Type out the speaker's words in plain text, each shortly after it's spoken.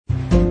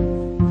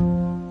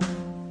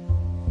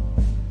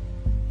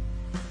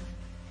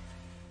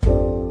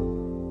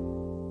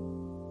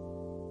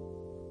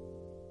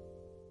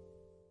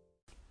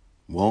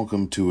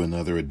Welcome to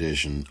another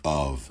edition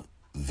of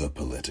The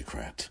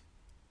Politicrat.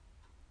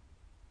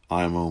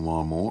 I'm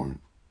Omar Moore.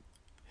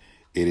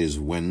 It is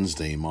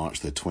Wednesday, March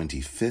the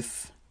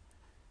 25th,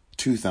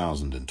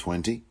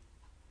 2020.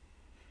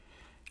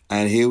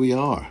 And here we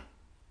are.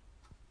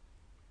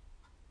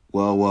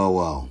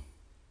 Well.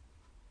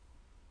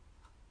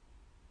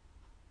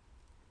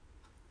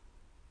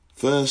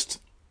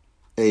 First,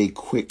 a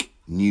quick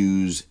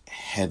news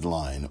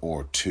headline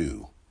or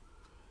two.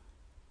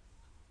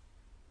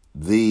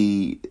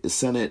 The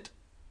Senate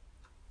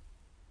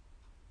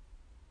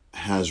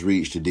has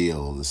reached a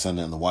deal. The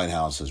Senate and the White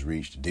House has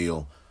reached a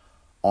deal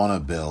on a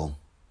bill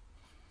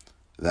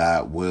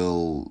that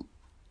will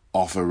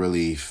offer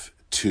relief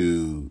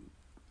to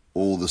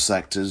all the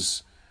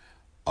sectors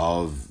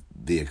of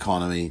the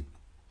economy,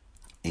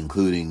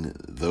 including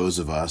those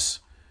of us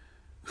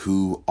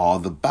who are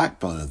the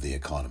backbone of the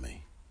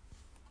economy.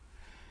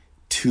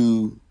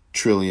 $2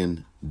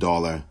 trillion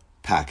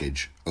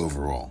package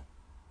overall.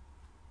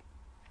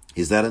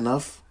 Is that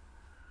enough?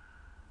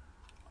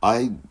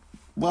 I'd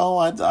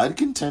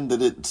contend that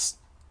it's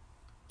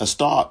a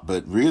start,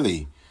 but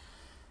really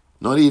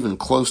not even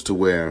close to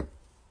where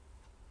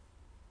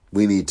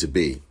we need to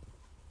be.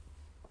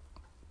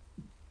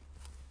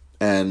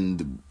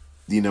 And,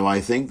 I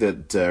think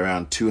that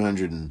around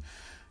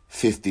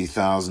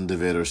 250,000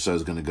 of it or so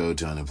is going to go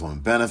to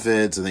unemployment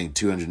benefits. I think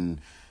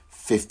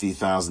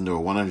 250,000 or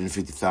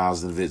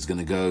 150,000 of it is going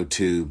to go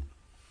to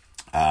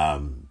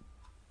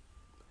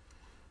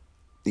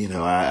it's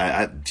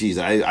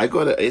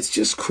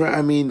just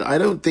crap. I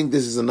don't think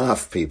this is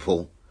enough,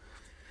 people.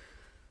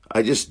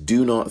 I just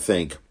do not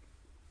think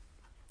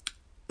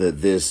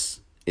that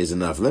this is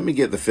enough. Let me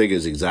get the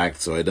figures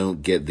exact so I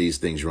don't get these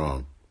things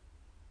wrong.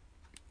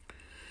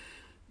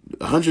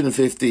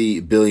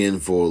 $150 billion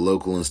for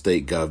local and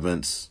state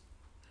governments,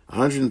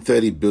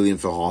 $130 billion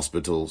for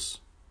hospitals,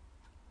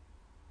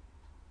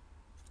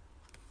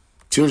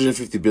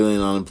 $250 billion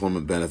in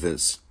unemployment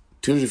benefits,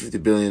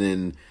 $250 billion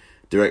in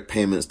direct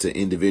payments to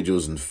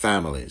individuals and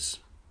families.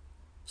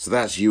 So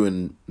that's you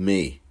and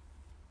me.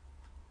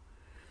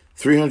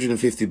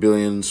 $350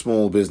 billion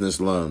small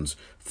business loans.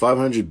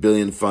 $500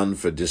 billion fund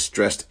for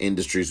distressed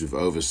industries with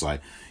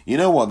oversight. You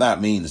know what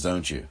that means,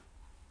 don't you?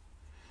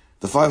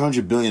 The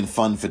 $500 billion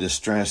fund for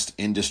distressed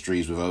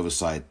industries with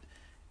oversight.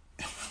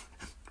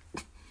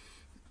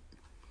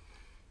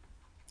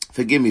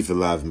 Forgive me for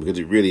laughing because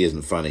it really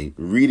isn't funny.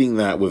 Reading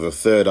that with a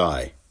third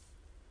eye.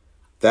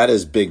 That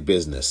is big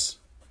business.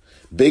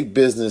 Big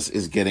business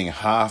is getting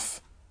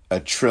 $500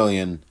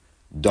 billion,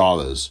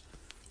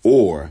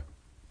 or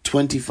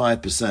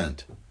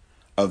 25%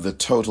 of the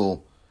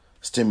total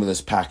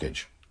stimulus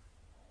package.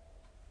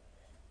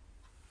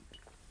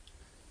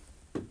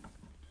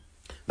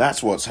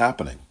 That's what's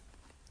happening.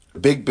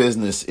 Big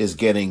business is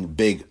getting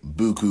big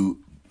buku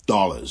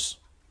dollars.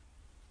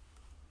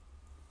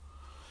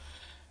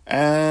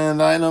 And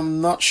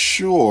I'm not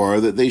sure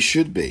that they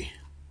should be.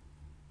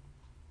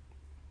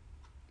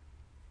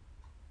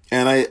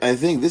 And I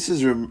think this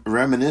is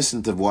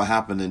reminiscent of what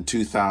happened in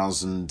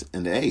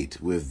 2008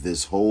 with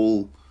this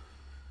whole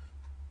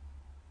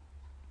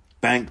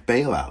bank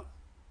bailout.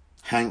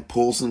 Hank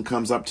Paulson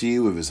comes up to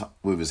you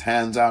with his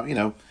hands out.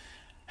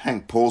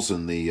 Hank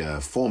Paulson, the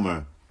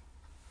former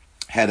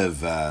head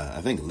of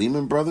I think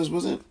Lehman Brothers,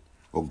 was it,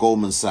 or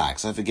Goldman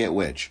Sachs? I forget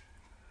which.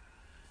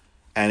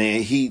 And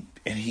he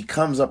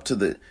comes up to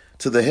the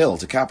Hill,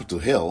 to Capitol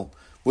Hill,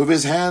 with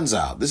his hands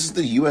out. This is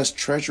the U.S.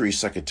 Treasury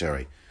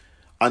Secretary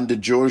under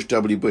George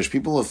W. Bush.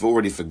 People have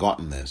already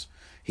forgotten this.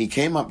 He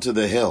came up to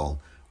the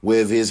Hill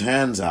with his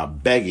hands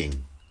out,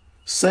 begging,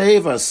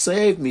 "Save us,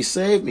 save me,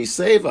 save me,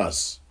 save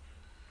us."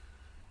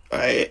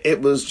 It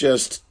was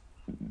just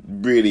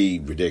really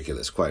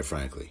ridiculous, quite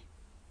frankly.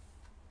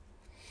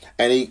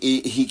 And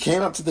he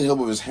came up to the Hill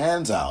with his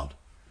hands out,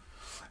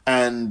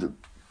 and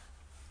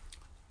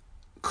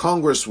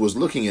Congress was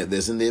looking at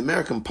this, and the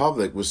American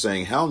public was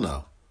saying, hell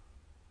no.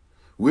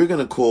 We're going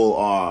to call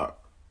our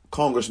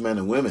congressmen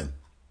and women,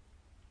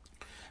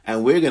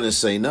 and we're going to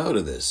say no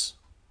to this.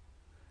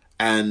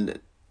 And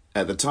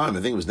at the time, I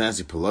think it was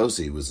Nancy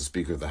Pelosi was the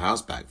Speaker of the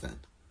House back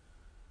then,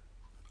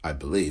 I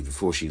believe,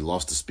 before she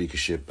lost the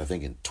speakership, I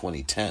think in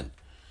 2010.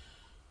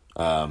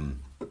 I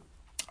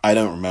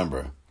don't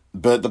remember.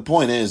 But the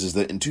point is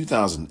that in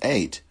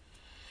 2008,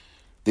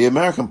 the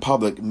American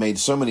public made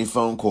so many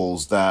phone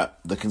calls that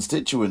the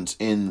constituents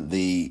in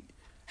the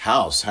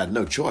House had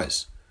no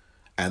choice.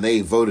 And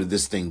they voted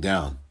this thing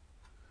down.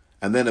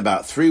 And then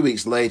about 3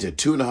 weeks later,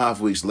 2.5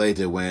 weeks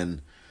later,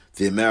 when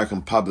the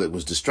American public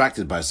was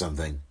distracted by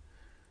something,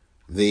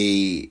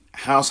 the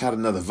House had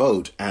another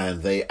vote,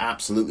 and they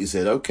absolutely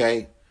said,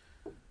 okay,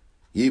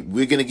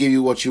 we're going to give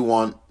you what you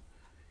want.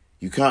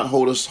 You can't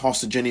hold us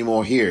hostage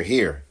anymore.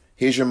 Here's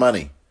your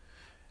money.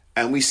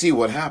 And we see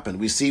what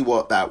happened. We see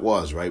what that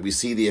was, right? We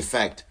see the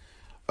effect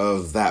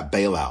of that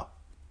bailout.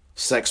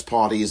 Sex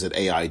parties at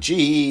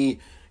AIG,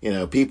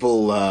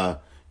 people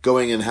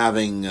going and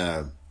having...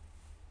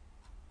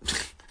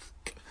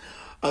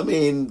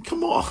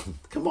 come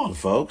on,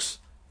 folks.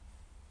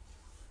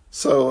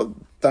 So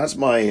that's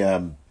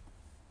my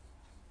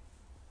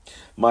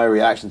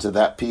reaction to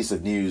that piece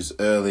of news,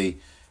 early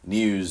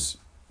news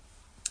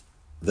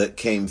that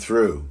came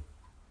through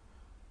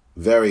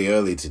very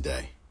early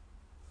today.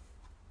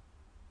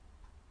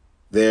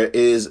 There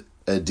is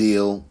a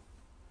deal.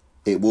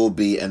 It will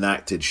be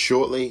enacted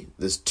shortly.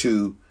 This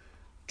 $2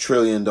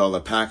 trillion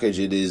package.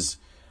 It is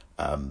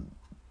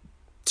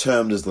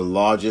termed as the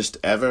largest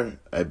ever,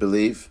 I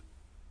believe.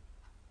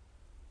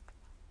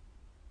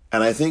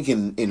 And I think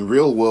in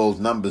real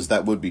world numbers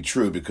that would be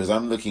true, because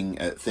I'm looking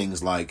at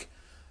things like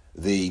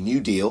the New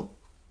Deal,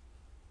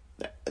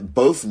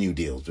 both New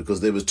Deals,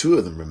 because there was two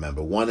of them,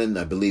 remember. One in,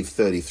 I believe,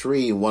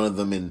 33, and one of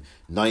them in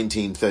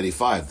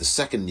 1935, the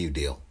second New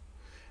Deal.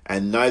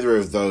 And neither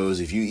of those,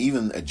 if you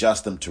even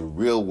adjust them to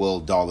real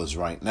world dollars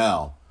right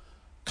now,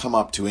 come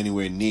up to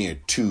anywhere near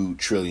 $2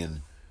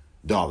 trillion.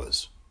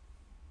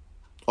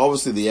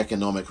 Obviously, the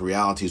economic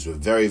realities were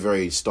very,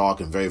 very stark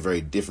and very,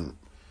 very different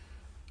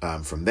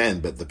from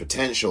then, but the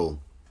potential,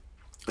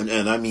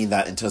 and I mean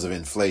that in terms of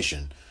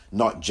inflation,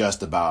 not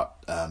just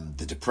about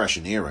the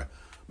Depression era,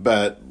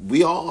 but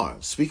we are,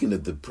 speaking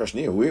of the Depression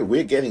era,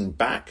 we're getting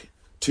back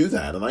to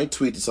that. And I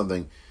tweeted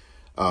something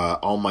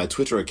on my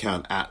Twitter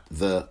account at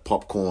the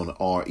Popcorn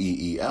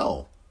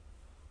REEL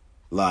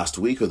last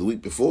week or the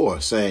week before,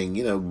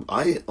 saying,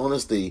 I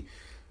honestly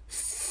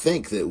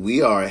think that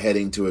we are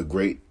heading to a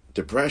Great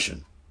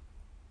Depression.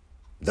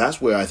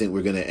 That's where I think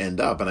we're going to end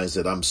up. And I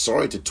said, I'm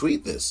sorry to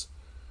tweet this,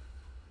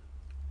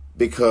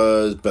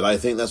 but I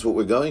think that's what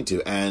we're going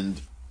to.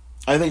 And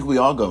I think we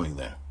are going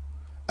there.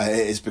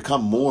 It's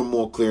become more and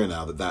more clear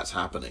now that that's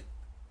happening.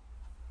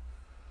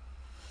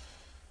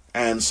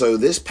 And so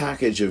this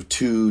package of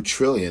 $2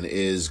 trillion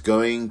is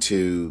going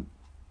to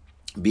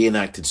be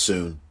enacted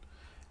soon.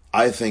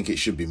 I think it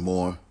should be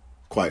more,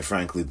 quite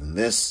frankly, than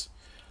this.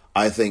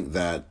 I think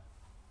that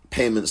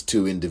payments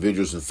to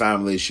individuals and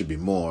families should be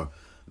more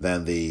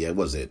than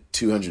the,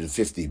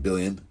 250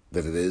 billion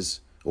that it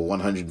is, or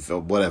 100,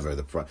 whatever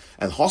the price.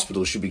 And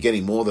hospitals should be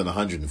getting more than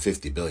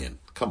 150 billion.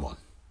 Come on.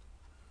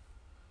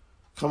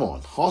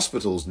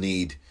 Hospitals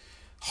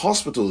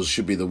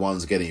should be the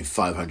ones getting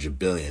 500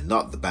 billion,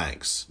 not the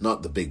banks,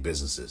 not the big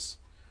businesses.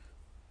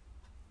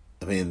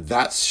 I mean,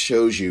 that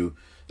shows you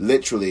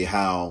literally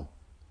how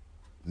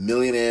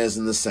millionaires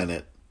in the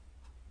Senate,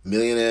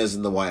 millionaires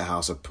in the White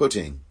House are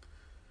putting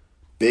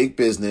big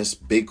business,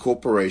 big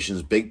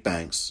corporations, big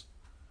banks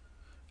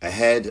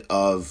ahead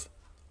of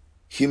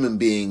human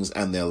beings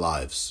and their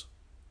lives.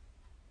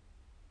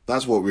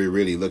 That's what we're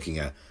really looking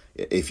at.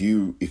 If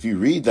you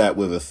read that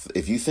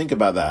if you think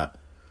about that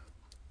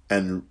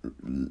and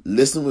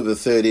listen with a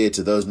third ear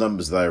to those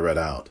numbers that I read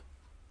out,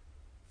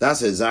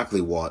 that's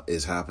exactly what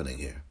is happening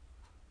here.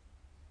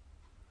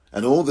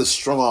 And all this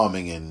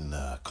strong-arming in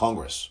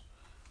Congress,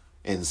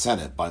 in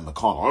Senate by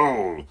McConnell.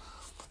 Oh,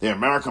 the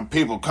American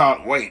people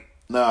can't wait.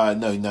 No,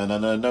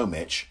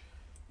 Mitch.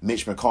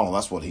 Mitch McConnell,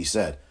 that's what he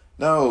said.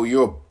 No,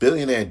 your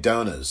billionaire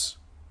donors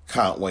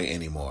can't wait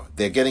anymore.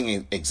 They're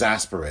getting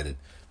exasperated.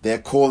 They're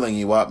calling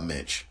you up,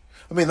 Mitch.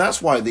 I mean,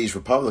 that's why these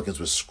Republicans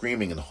were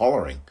screaming and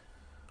hollering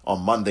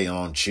on Monday and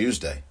on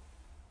Tuesday.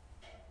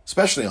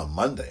 Especially on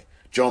Monday.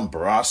 John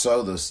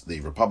Barrasso,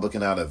 the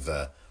Republican out of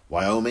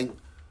Wyoming,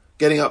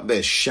 getting up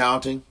there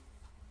shouting.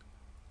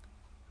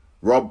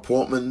 Rob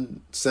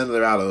Portman,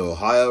 senator out of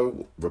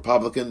Ohio,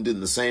 Republican, did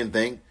the same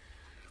thing.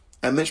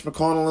 And Mitch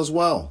McConnell as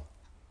well,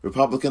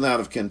 Republican out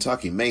of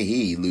Kentucky. May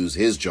he lose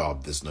his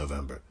job this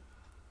November.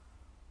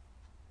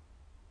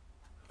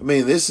 I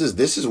mean, this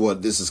is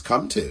what this has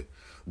come to.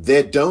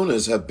 Their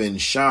donors have been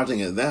shouting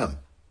at them.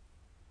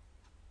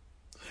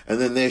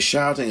 And then they're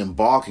shouting and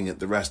barking at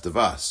the rest of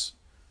us.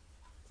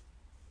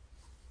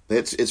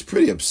 It's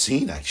pretty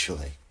obscene,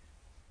 actually.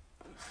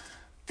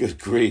 Good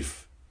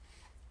grief.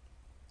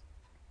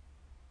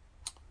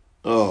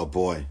 Oh,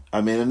 boy.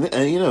 I mean, and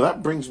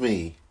that brings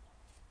me...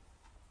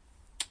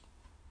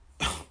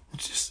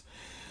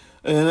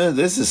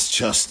 this is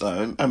just...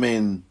 I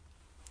mean...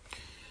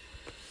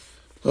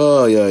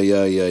 Oh, yeah.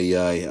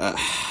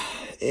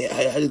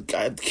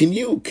 Can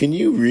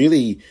you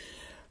really...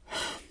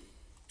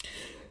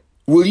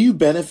 Will you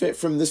benefit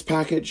from this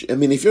package? I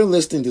mean, if you're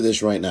listening to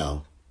this right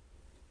now,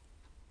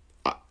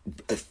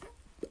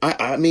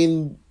 I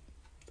mean,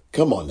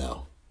 come on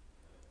now.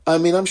 I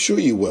mean, I'm sure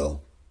you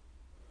will.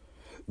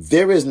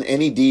 There isn't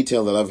any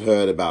detail that I've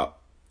heard about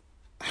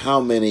how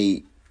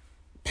many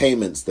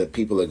payments that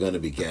people are going to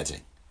be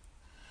getting.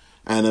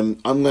 And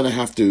I'm going to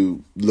have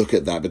to look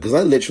at that, because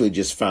I literally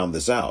just found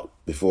this out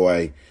before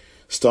I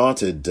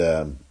started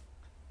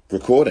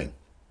recording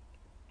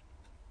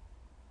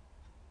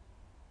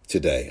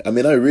today. I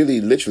mean, I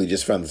really literally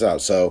just found this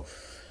out. So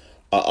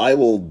I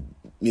will,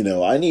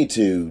 I need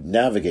to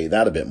navigate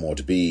that a bit more,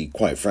 to be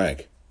quite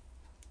frank,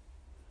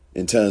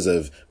 in terms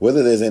of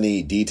whether there's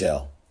any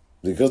detail,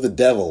 because the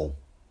devil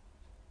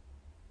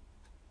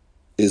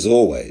is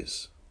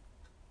always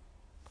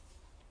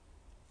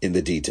in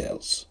the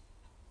details.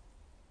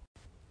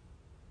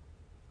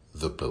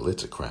 The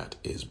Politicrat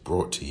is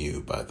brought to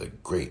you by the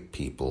great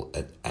people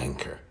at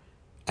Anchor.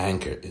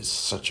 Anchor is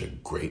such a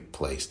great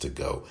place to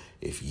go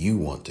if you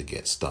want to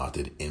get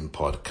started in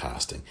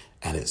podcasting,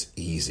 and it's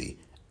easy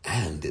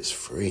and it's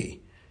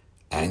free.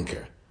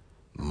 Anchor,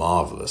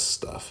 marvelous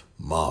stuff,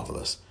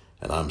 marvelous.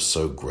 And I'm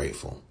so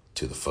grateful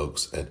to the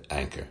folks at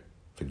Anchor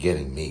for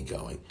getting me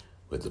going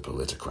with the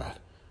Politicrat.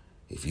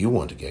 If you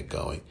want to get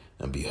going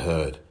and be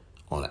heard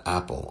on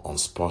Apple, on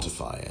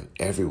Spotify, and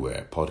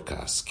everywhere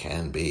podcasts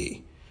can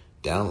be,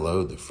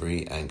 download the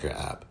free Anchor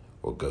app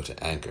or go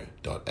to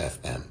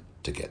anchor.fm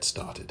to get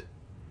started.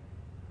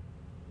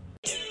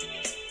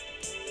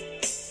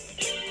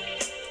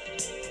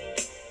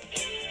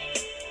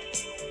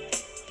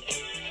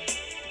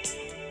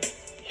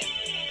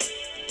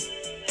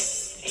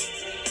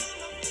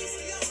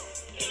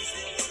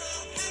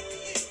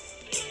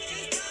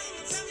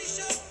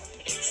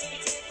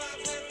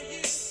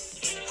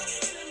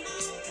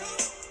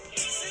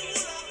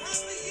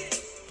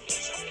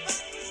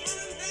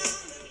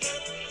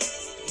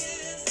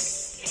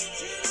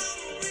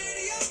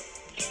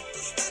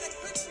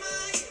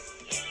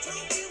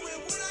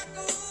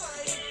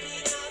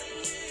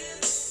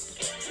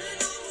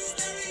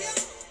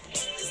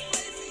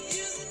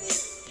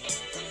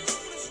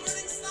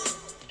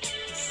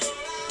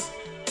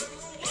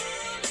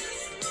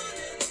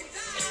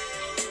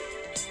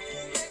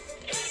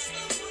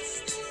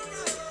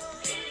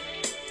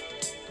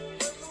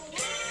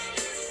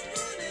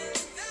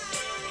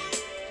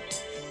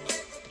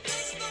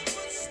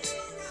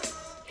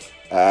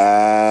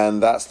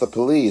 And that's the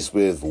Police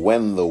with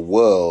When the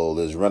World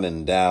is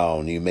Running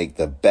Down, You Make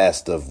the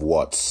Best of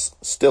What's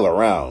Still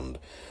Around.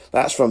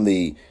 That's from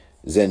the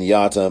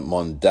Zenyatta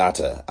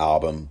Mondatta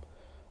album,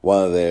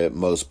 one of their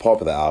most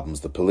popular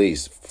albums, The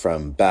Police,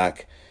 from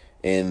back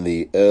in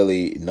the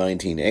early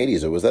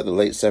 1980s, or was that the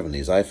late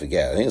 70s? I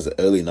forget. I think it's the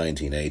early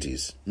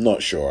 1980s.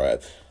 Not sure.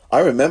 I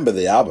remember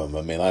the album.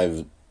 I mean,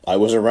 I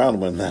was around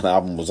when that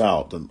album was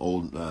out. I'm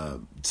old,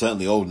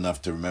 certainly old enough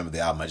to remember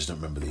the album. I just don't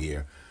remember the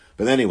year.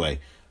 But anyway,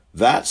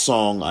 that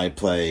song I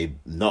played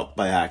not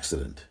by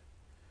accident.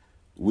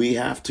 We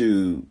have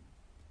to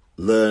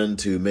learn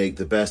to make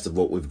the best of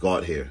what we've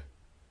got here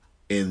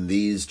in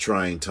these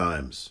trying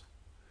times.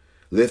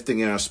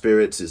 Lifting our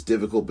spirits is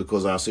difficult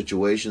because our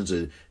situations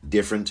are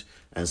different,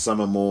 and some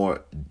are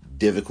more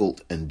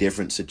difficult and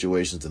different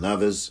situations than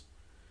others.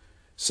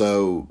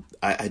 So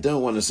I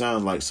don't want to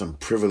sound like some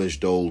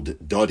privileged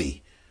old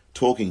doddy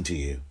talking to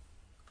you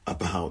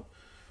about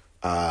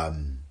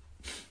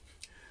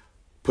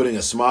putting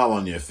a smile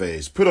on your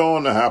face. Put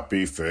on a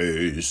happy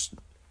face.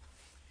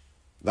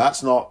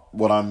 That's not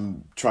what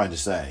I'm trying to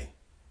say.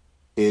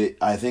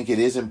 I think it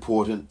is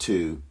important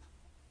to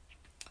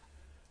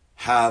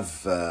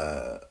have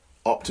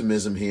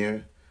optimism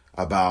here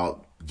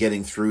about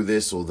getting through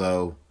this,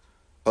 although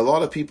a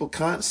lot of people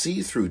can't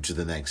see through to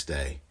the next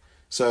day.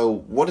 So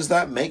what does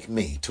that make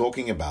me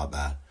talking about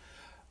that?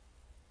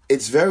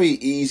 It's very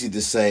easy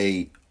to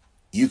say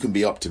you can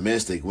be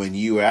optimistic when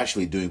you are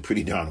actually doing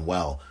pretty darn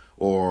well,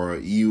 or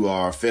you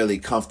are fairly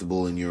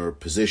comfortable in your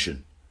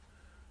position,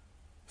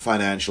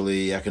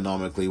 financially,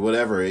 economically,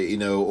 whatever,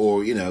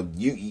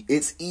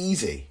 it's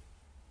easy.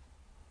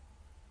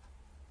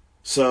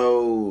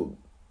 So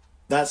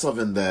that's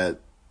something that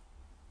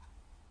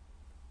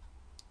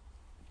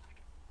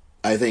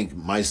I think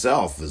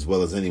myself, as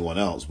well as anyone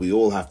else, we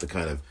all have to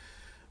kind of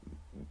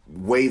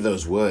weigh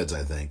those words,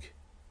 I think.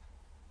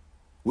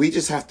 We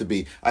just have to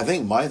be, I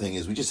think my thing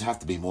is we just have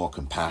to be more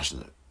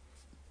compassionate,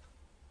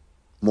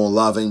 more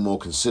loving, more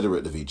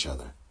considerate of each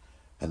other,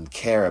 and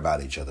care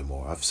about each other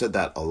more. I've said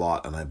that a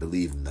lot, and I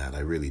believe in that. I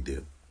really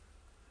do.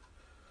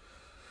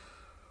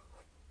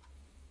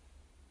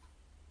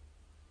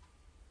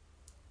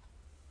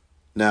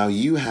 Now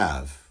you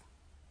have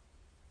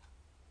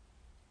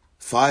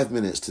 5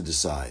 minutes to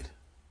decide.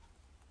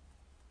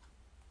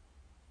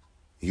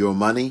 Your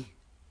money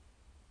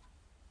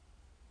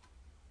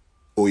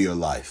or your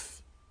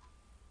life.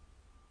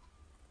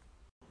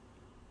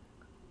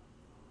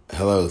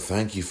 Hello,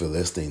 thank you for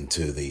listening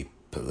to the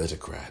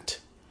Politicrat.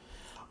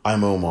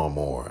 I'm Omar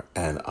Moore,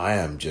 and I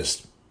am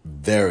just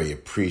very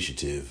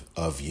appreciative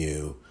of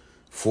you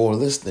for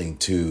listening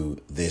to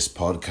this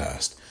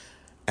podcast.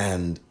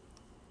 And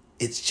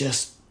it's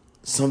just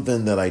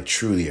something that I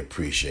truly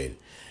appreciate.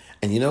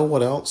 And you know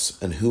what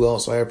else and who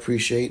else I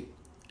appreciate?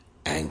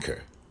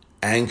 Anchor.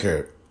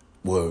 Anchor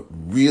were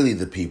really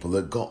the people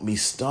that got me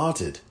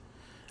started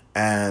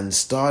and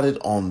started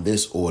on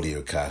this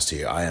audio cast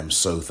here. I am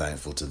so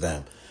thankful to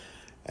them.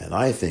 And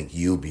I think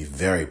you'll be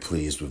very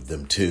pleased with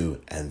them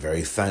too, and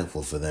very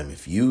thankful for them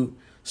if you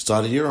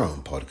started your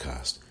own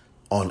podcast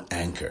on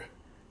Anchor.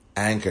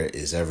 Anchor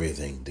is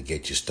everything to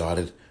get you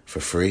started for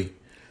free.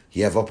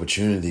 You have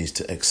opportunities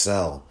to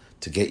excel,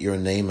 to get your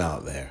name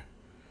out there.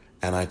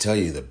 And I tell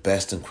you, the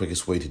best and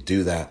quickest way to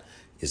do that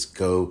is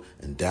go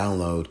and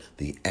download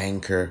the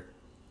Anchor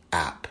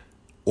app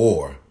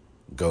or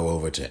go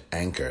over to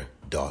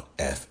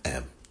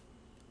anchor.fm.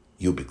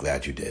 You'll be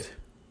glad you did.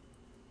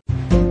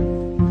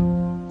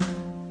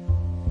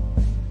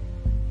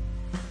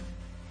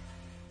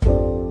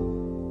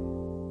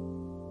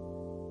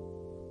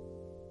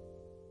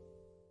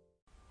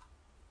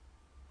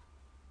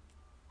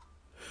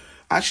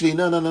 Actually,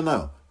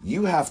 no.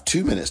 You have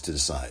 2 minutes to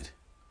decide.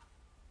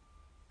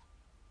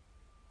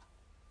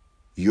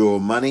 Your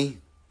money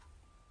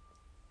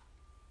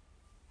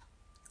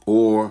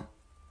or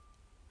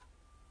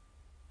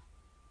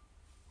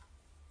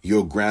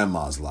your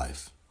grandma's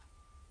life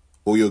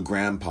or your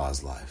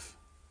grandpa's life.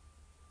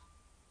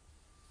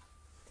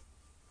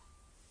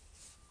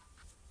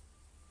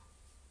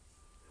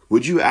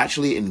 Would you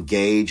actually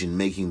engage in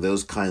making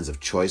those kinds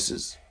of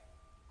choices?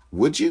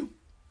 Would you?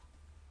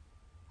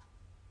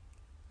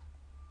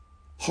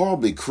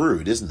 Horribly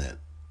crude, isn't it?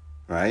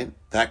 Right?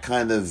 That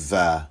kind of...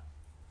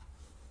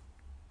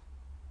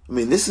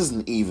 this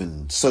isn't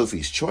even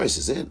Sophie's choice,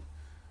 is it?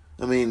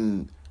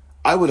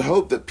 I would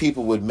hope that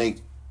people would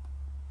make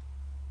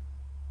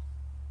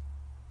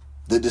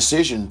the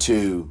decision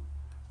to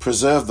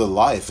preserve the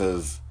life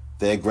of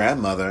their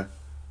grandmother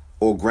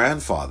or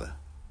grandfather.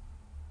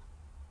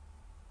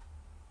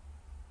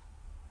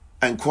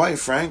 And quite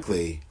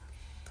frankly,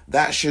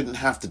 that shouldn't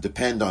have to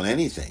depend on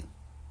anything.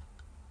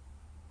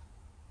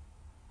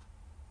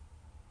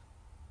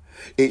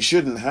 It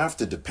shouldn't have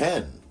to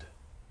depend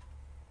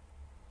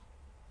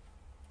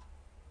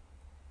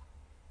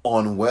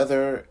on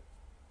whether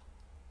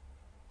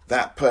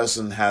that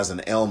person has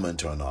an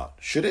ailment or not,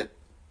 should it?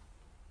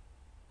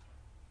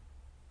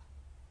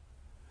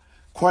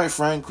 Quite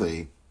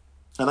frankly,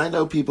 and I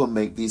know people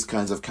make these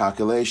kinds of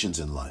calculations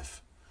in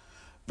life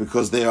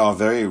because they are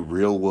very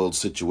real world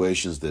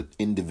situations that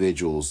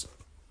individuals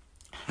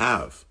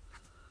have.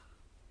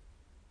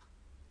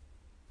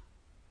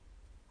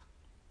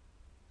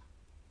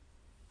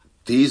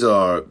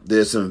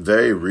 There's some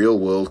very real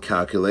world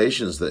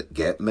calculations that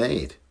get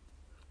made.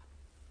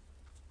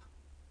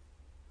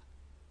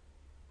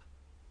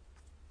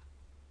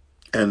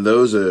 And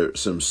those are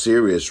some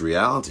serious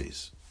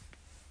realities.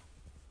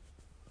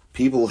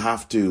 People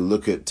have to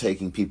look at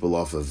taking people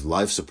off of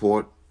life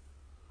support,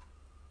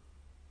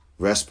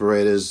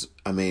 respirators.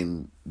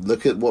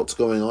 Look at what's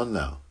going on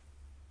now.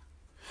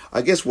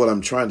 I guess what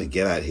I'm trying to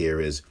get at here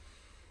is,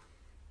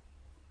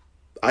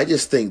 I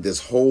just think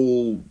this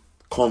whole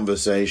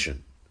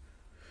conversation,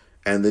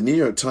 and the New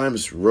York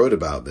Times wrote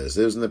about this.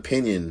 There was an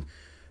opinion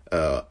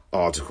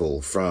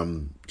article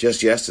from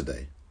just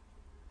yesterday.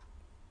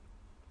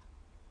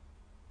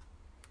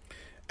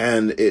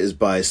 And it is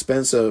by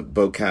Spencer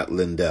Bocat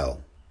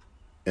Lindell,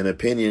 an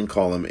opinion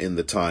column in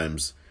the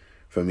Times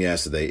from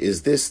yesterday.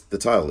 The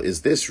title,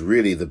 is this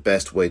really the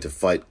best way to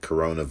fight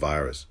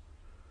coronavirus?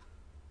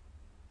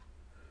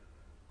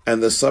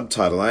 And the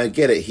subtitle, I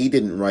get it, he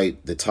didn't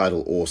write the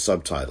title or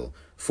subtitle.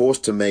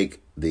 Forced to make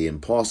the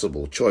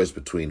impossible choice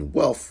between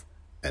wealth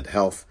and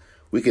health,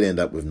 we could end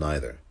up with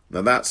neither.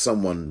 Now that's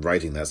someone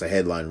writing, that's a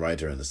headline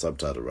writer and a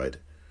subtitle writer.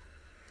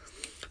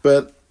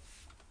 But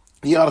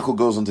the article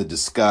goes on to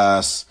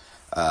discuss,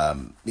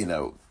 some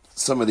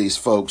of these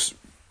folks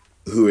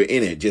who are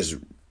in it just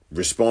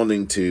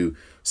responding to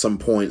some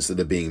points that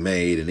are being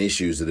made and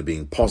issues that are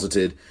being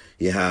posited.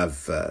 You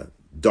have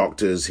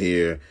doctors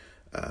here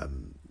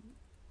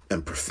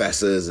and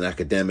professors and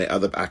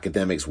other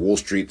academics, Wall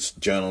Street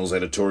Journal's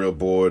editorial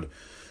board.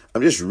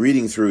 I'm just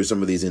reading through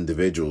some of these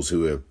individuals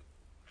who are,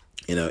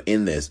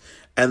 in this.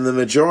 And the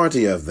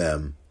majority of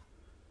them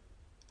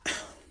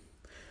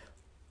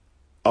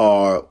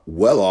are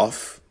well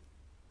off.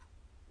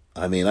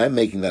 I'm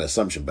making that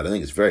assumption, but I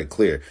think it's very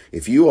clear.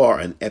 If you are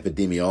an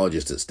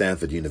epidemiologist at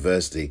Stanford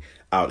University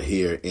out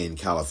here in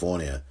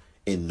California,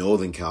 in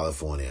Northern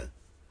California,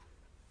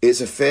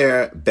 it's a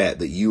fair bet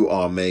that you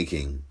are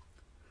making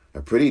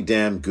a pretty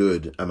damn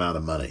good amount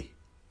of money.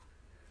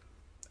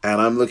 And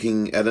I'm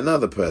looking at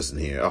another person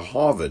here, a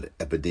Harvard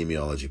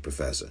epidemiology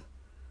professor.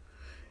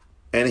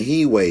 And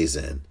he weighs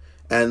in,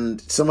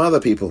 and some other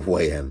people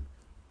weigh in.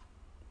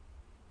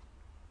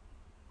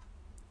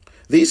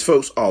 These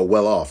folks are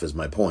well off, is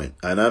my point.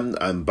 And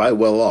I'm by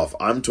well off,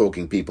 I'm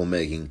talking people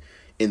making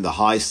in the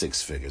high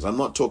six figures. I'm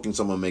not talking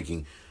someone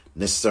making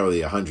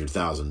necessarily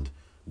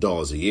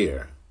 $100,000 a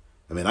year.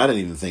 I don't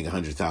even think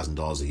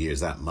 $100,000 a year is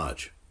that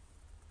much.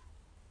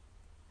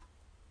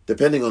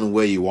 Depending on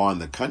where you are in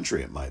the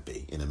country, it might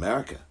be. In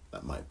America,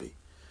 that might be.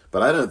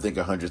 But I don't think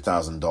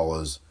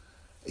 $100,000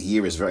 a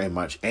year is very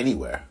much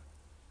anywhere.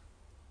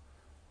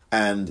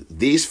 And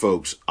these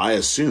folks, I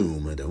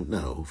assume, I don't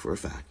know for a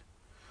fact,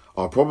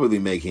 are probably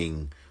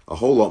making a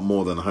whole lot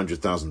more than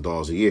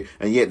 $100,000 a year.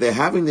 And yet they're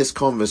having this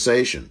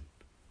conversation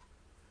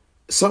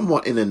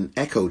somewhat in an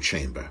echo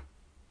chamber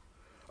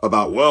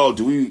about, well,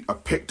 do we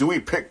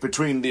pick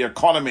between the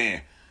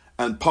economy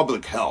and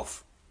public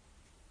health?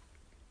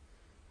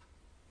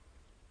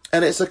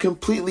 And it's a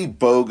completely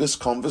bogus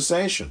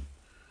conversation.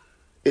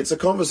 It's a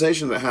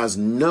conversation that has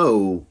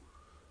no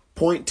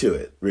point to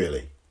it,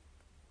 really.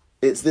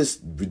 It's this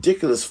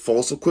ridiculous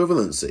false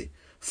equivalency,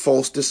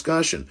 false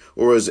discussion,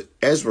 or as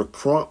Ezra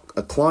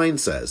Klein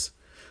says,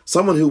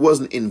 someone who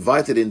wasn't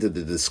invited into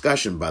the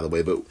discussion, by the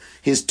way, but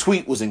his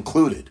tweet was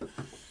included.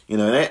 And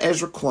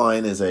Ezra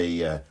Klein is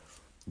a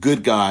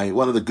good guy,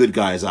 one of the good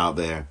guys out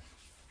there,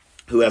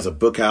 who has a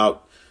book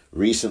out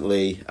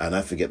recently, and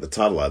I forget the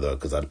title either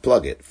because I'd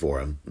plug it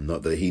for him.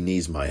 Not that he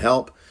needs my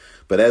help,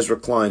 But Ezra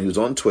Klein, who's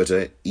on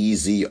Twitter,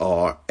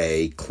 Ezra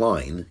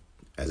Klein,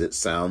 as it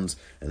sounds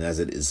and as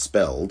it is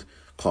spelled,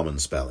 common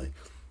spelling,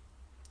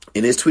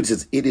 in his tweet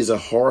says, "It is a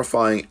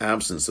horrifying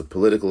absence of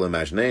political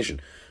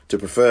imagination to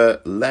prefer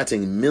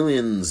letting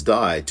millions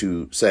die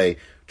to, say,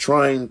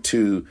 trying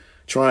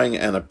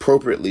an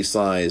appropriately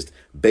sized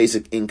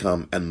basic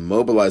income and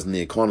mobilizing the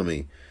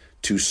economy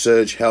to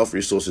surge health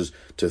resources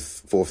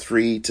for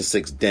 3 to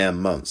 6 damn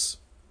months.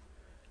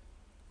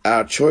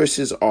 Our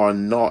choices are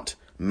not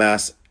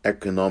mass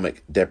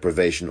economic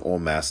deprivation or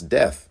mass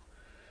death."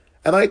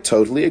 And I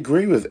totally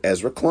agree with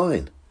Ezra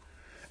Klein.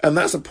 And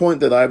that's a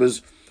point that I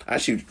was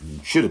actually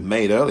should have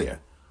made earlier.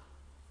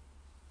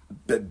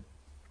 But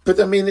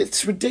I mean,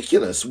 it's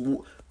ridiculous.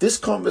 This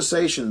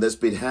conversation that's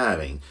been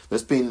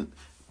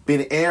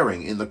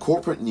airing in the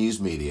corporate news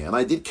media, and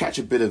I did catch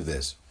a bit of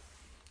this,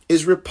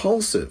 is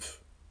repulsive.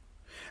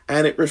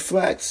 And it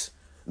reflects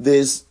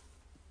this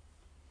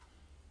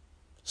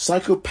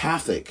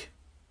psychopathic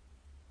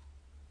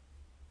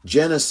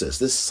genesis,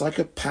 this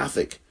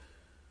psychopathic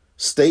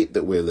state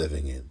that we're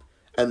living in,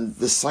 and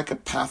the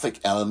psychopathic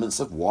elements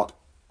of what?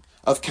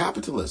 Of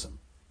capitalism.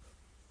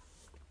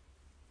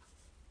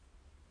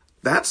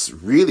 That's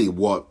really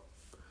what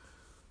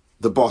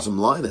the bottom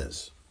line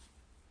is.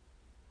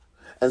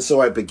 And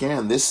so I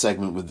began this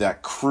segment with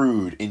that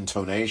crude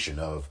intonation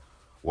of,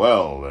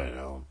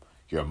 well,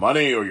 your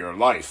money or your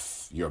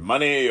life, your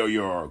money or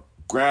your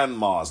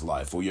grandma's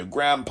life or your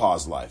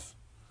grandpa's life.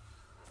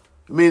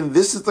 I mean,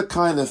 this is the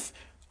kind of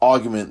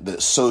argument that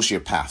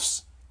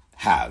sociopaths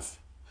have.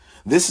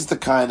 This is the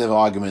kind of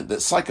argument that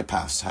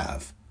psychopaths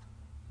have.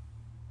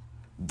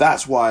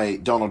 That's why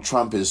Donald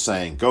Trump is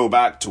saying, go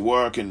back to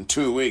work in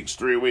 2 weeks,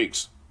 3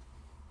 weeks.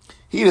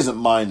 He doesn't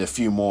mind a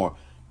few more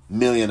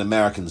million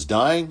Americans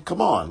dying. Come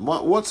on,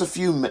 what's a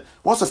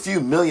few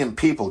million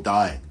people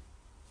dying?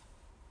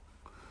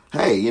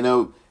 Hey,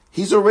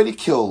 he's already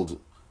killed,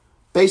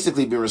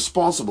 basically been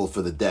responsible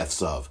for the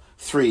deaths of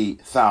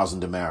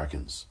 3,000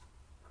 Americans.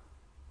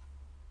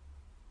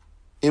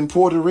 In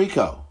Puerto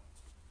Rico.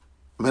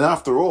 I mean,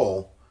 after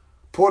all,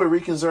 Puerto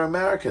Ricans are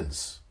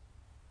Americans.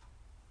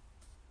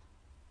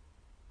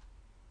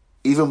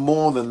 Even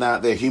more than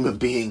that, they're human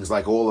beings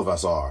like all of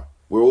us are.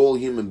 We're all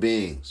human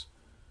beings.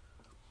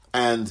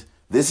 And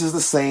this is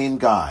the same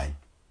guy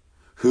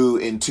who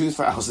in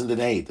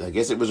 2008, I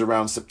guess it was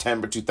around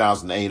September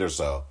 2008 or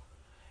so,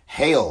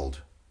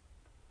 hailed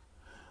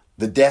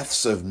the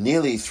deaths of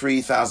nearly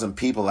 3,000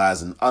 people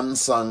as an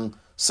unsung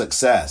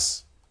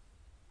success.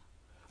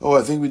 Oh,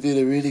 I think we did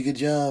a really good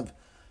job.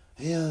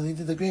 Yeah, we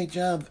did a great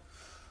job.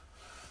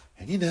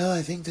 And,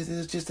 I think that it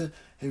was just a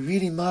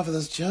really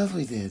marvelous job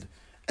we did.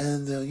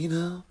 And,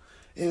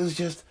 it was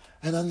just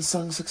an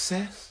unsung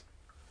success.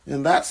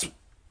 And that's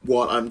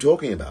what I'm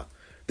talking about.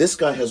 This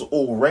guy has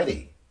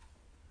already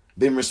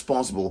been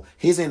responsible.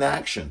 His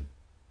inaction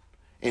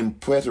in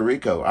Puerto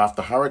Rico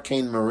after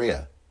Hurricane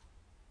Maria,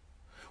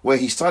 where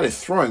he started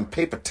throwing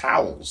paper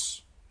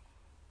towels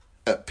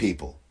at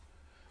people.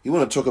 You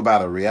want to talk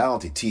about a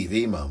reality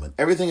TV moment.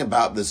 Everything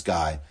about this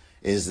guy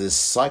is this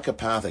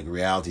psychopathic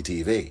reality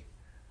TV.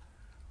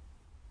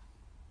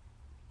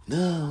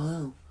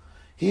 No,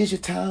 here's your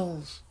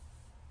towels.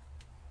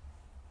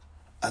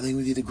 I think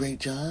we did a great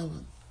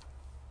job.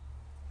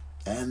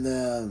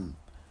 And,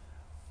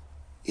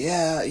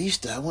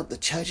 Easter, I want the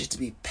churches to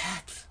be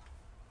packed.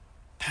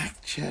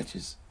 Packed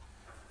churches.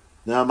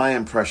 Now, my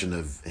impression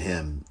of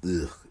him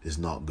is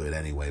not good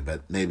anyway,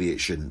 but maybe it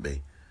shouldn't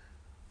be.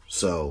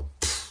 So,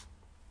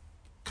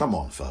 come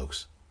on,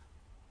 folks.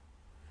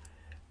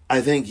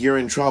 I think you're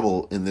in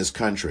trouble in this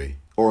country,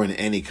 or in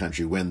any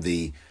country, when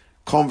the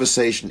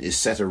conversation is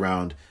set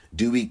around,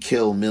 do we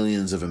kill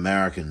millions of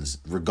Americans,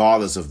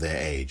 regardless of their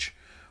age?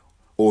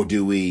 Or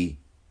do we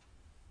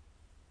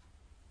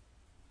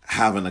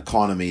have an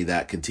economy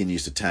that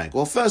continues to tank?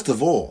 Well, first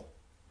of all,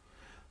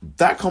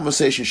 that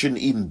conversation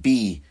shouldn't even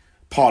be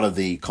part of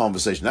the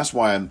conversation. That's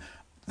why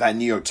that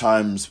New York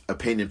Times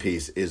opinion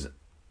piece is...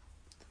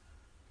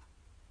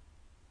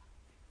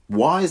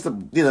 Why is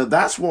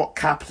that's what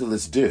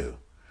capitalists do.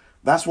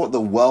 That's what the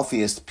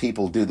wealthiest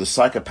people do, the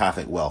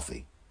psychopathic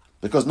wealthy.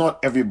 Because not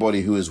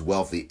everybody who is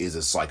wealthy is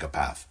a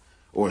psychopath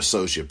or a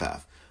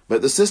sociopath.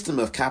 But the system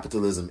of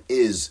capitalism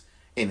is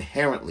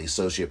inherently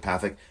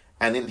sociopathic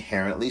and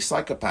inherently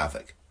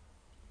psychopathic.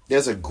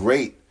 There's a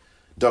great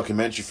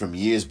documentary from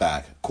years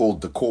back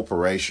called The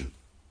Corporation,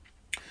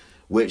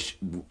 which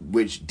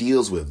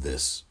deals with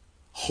this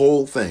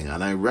whole thing,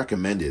 and I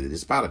recommend it.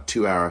 It's about a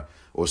 2-hour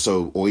or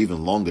so, or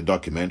even longer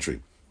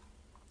documentary.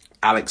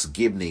 Alex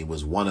Gibney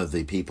was one of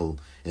the people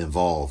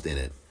involved in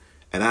it.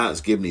 And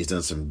Alex Gibney's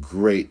done some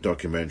great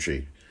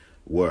documentary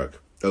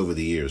work over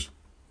the years,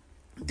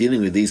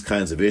 dealing with these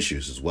kinds of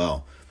issues as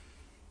well,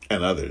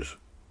 and others.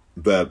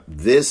 But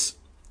this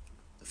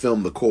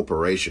film, The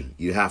Corporation,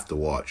 you have to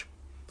watch.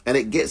 And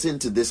it gets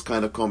into this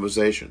kind of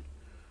conversation.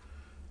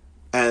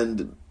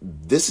 And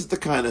this is the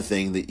kind of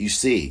thing that you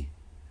see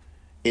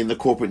in the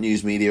corporate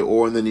news media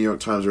or in the New York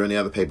Times or any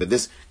other paper.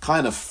 This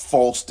kind of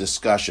false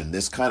discussion,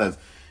 this kind of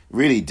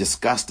really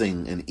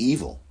disgusting and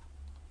evil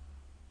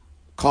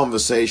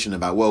conversation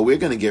about, well, we're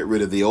going to get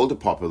rid of the older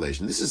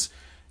population. This is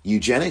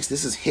eugenics.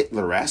 This is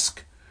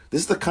Hitler-esque.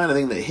 This is the kind of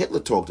thing that Hitler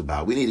talked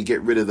about. We need to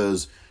get rid of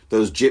those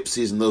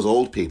gypsies and those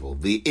old people,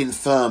 the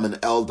infirm and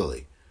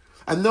elderly.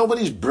 And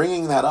nobody's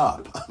bringing that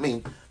up. I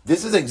mean,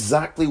 this is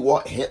exactly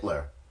what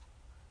Hitler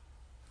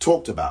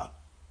talked about.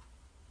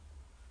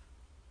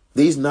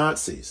 These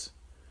Nazis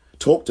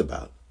talked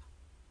about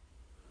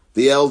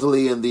the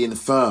elderly and the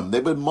infirm. They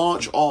would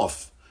march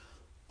off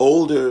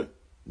older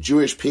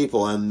Jewish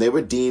people, and they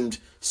were deemed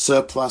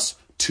surplus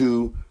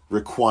to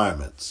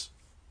requirements.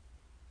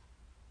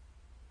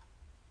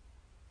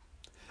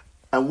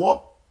 And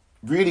what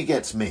really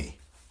gets me,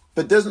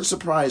 but doesn't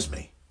surprise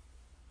me,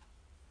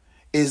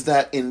 is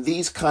that in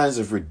these kinds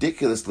of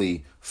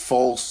ridiculously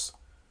false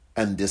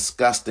and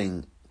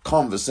disgusting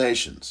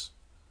conversations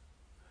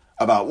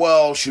about,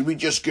 well, should we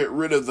just get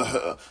rid of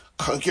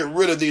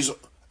these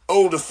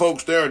older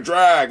folks? They're a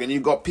drag, and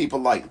you've got people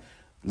like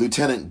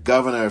Lieutenant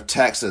Governor of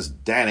Texas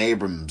Dan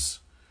Abrams,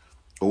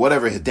 or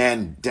whatever,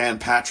 Dan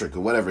Patrick, or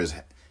whatever his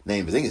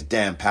name is. I think it's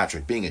Dan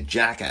Patrick, being a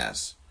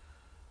jackass,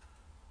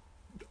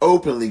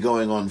 openly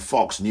going on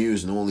Fox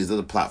News and all these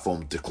other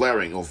platforms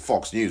declaring, or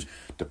Fox News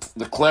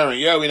declaring,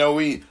 yeah,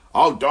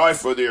 I'll die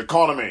for the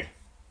economy.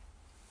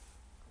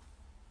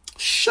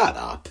 Shut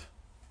up.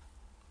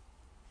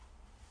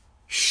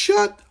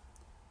 Shut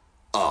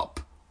up.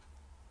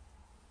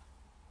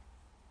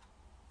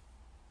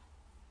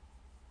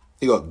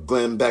 You got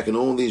Glenn Beck and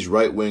all these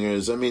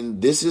right-wingers. I mean,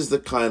 this is the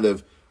kind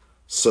of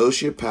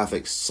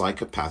sociopathic,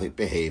 psychopathic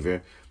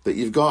behavior that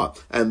you've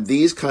got. And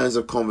these kinds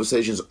of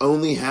conversations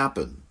only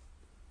happen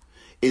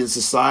in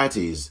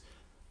societies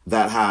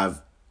that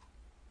have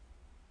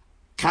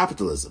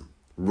capitalism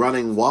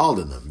running wild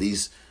in them.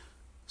 These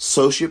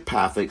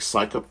sociopathic,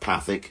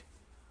 psychopathic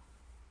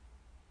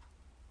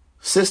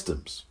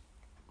systems.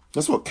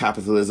 That's what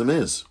capitalism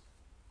is.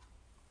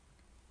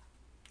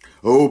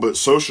 Oh, but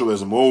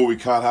socialism, we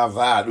can't have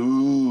that.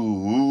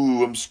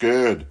 Ooh, I'm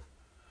scared.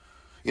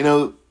 You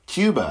know,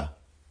 Cuba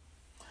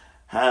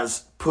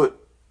has put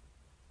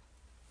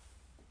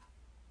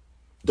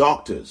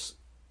doctors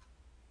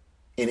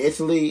in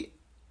Italy,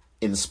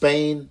 in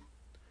Spain,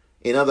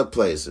 in other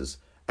places,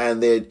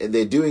 and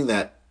they're doing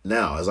that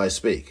now as I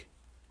speak.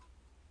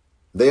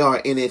 They are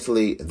in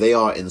Italy, they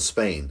are in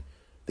Spain.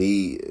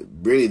 The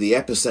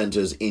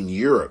epicenters in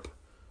Europe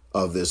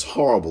of this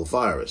horrible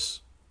virus,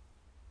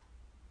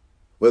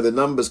 where the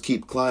numbers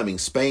keep climbing.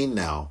 Spain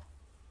now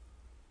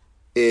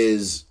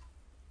is,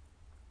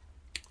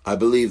 I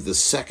believe, the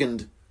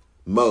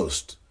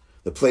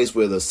place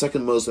where the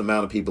second most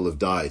amount of people have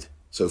died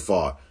so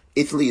far.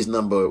 Italy is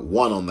number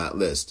 1 on that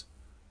list.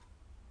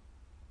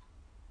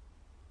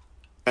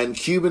 And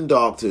Cuban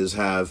doctors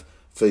have,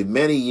 for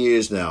many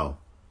years now,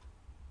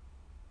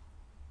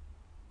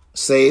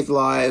 saved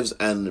lives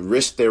and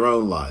risked their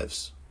own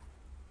lives,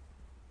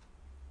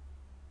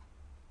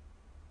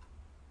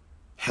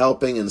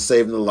 helping and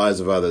saving the lives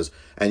of others.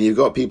 And you've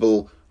got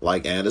people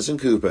like Anderson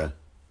Cooper,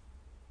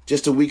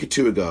 just a week or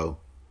two ago,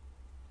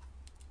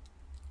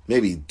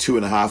 maybe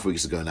 2.5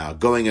 weeks ago now,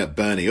 going at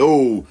Bernie.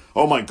 Oh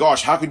my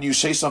gosh, how could you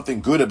say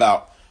something good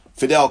about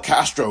Fidel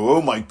Castro?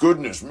 Oh my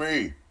goodness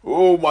me.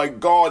 Oh my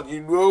God,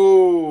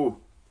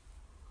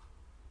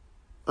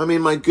 I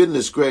mean, my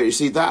goodness gracious.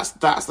 You see,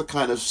 that's the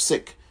kind of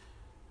sick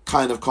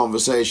kind of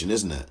conversation,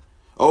 isn't it?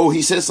 Oh,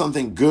 he says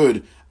something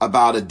good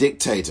about a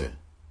dictator.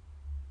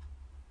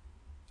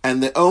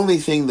 And the only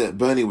thing that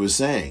Bernie was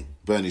saying,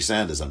 Bernie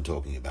Sanders I'm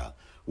talking about,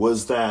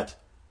 was that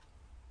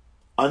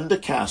under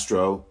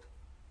Castro,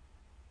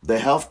 the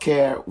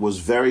healthcare was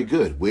very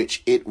good,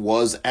 which it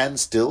was and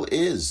still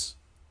is.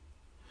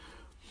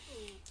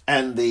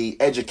 And the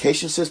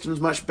education system is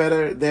much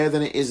better there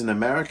than it is in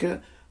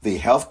America. The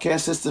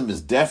healthcare system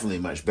is definitely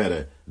much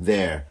better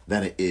there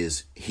than it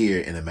is here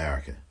in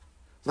America.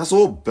 That's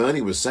all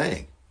Bernie was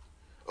saying.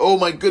 Oh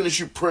my goodness,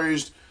 you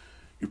praised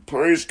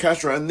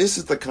Castro. And this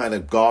is the kind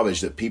of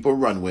garbage that people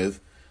run with.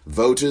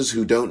 Voters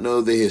who don't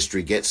know the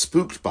history get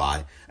spooked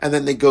by, and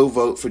then they go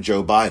vote for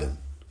Joe Biden,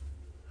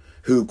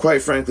 who,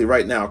 quite frankly,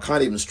 right now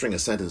can't even string a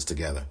sentence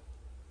together.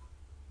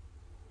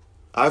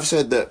 I've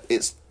said that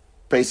it's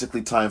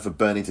basically time for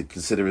Bernie to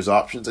consider his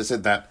options. I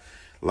said that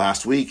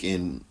last week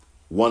in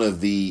one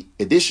of the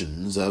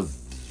editions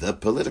of The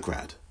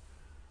Politicrat.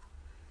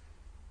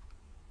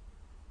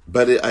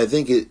 But I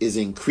think it is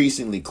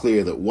increasingly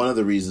clear that one of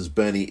the reasons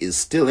Bernie is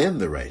still in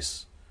the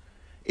race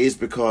is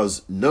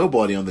because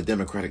nobody on the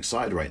Democratic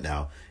side right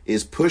now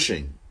is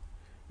pushing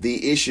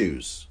the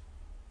issues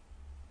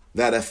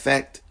that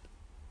affect,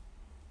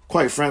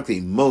 quite frankly,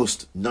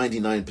 most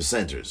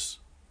 99%ers.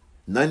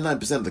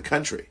 99% of the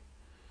country.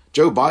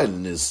 Joe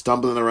Biden is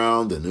stumbling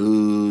around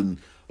and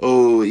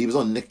he was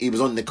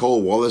on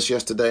Nicole Wallace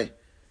yesterday.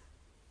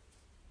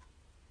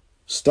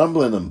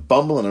 Stumbling and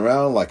bumbling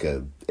around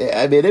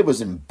it was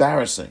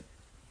embarrassing.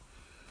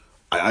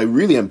 I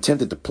really am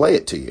tempted to play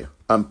it to you.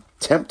 I'm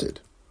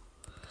tempted.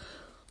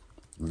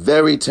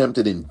 Very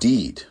tempted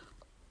indeed.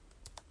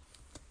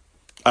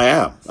 I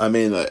am. I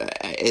mean,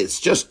 it's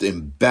just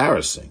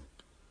embarrassing.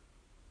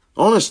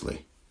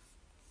 Honestly.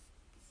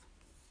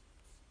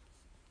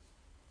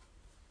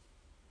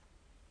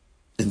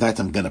 In fact,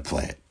 I'm going to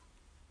play it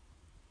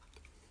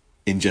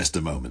in just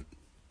a moment.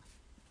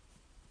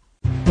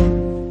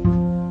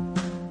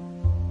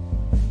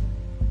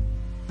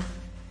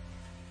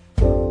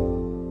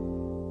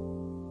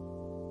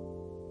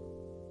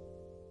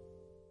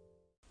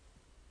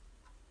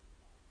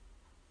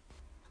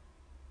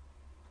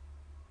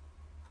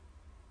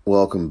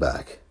 Welcome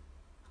back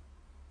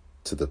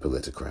to the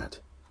Politicrat.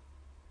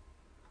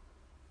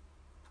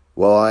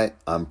 Well,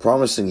 I'm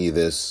promising you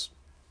this.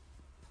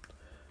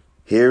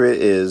 Here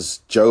it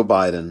is, Joe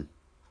Biden.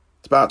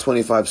 It's about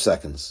 25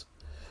 seconds.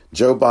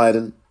 Joe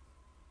Biden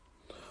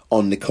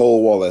on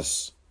Nicole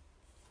Wallace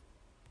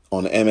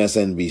on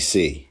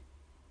MSNBC.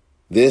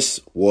 This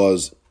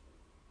was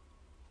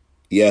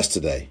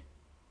yesterday.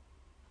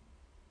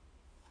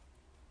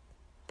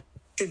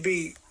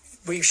 We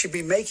should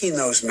be making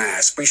those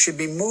masks. We should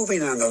be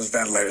moving on those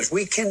ventilators.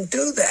 We can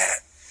do that.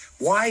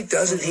 Why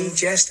doesn't he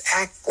just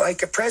act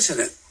like a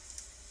president?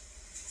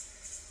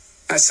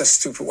 That's a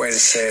stupid way to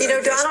say it. You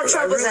know, Donald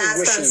Trump was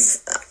asked on...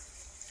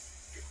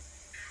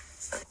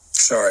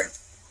 Sorry.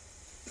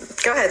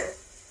 Go ahead.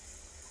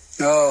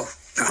 No,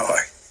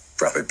 I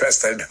probably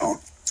best I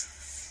don't.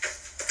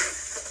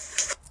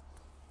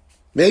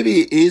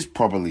 Maybe it is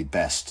probably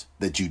best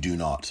that you do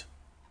not,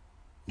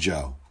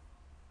 Joe.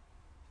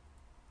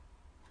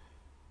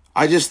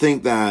 I just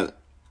think that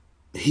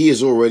he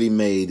has already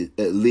made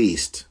at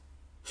least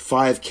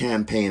 5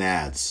 campaign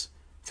ads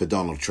for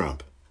Donald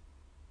Trump.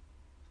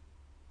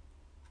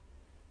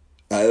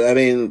 I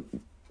mean,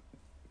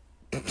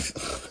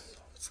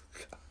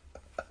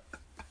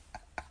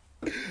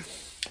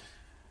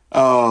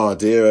 oh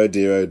dear, oh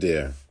dear, oh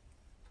dear.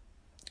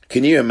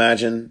 Can you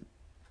imagine?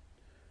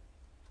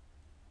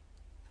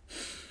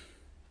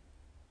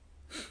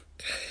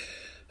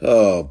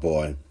 Oh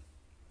boy.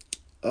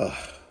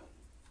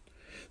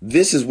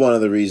 This is one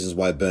of the reasons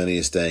why Bernie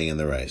is staying in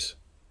the race.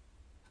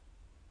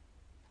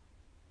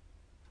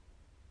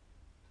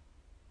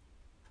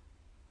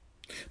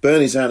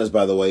 Bernie Sanders,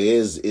 by the way,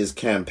 is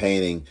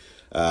campaigning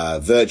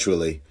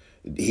virtually.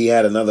 He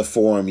had another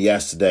forum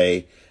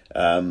yesterday.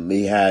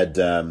 He had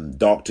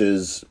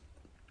doctors,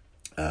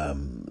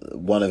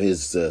 one of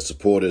his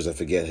supporters, I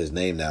forget his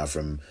name now,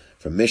 from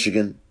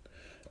Michigan,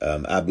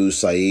 Abdul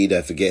Said,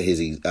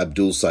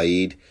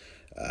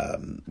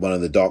 one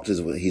of the doctors,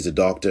 he's a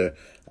doctor.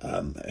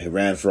 He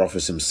ran for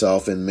office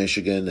himself in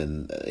Michigan,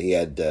 and he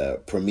had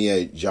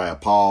Premier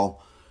Jayapal,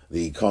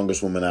 the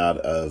congresswoman out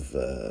of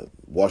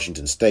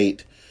Washington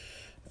State.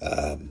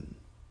 There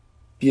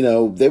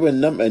were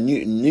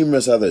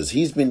numerous others.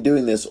 He's been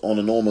doing this on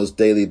an almost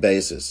daily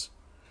basis.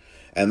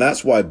 And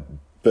that's why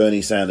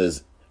Bernie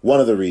Sanders, one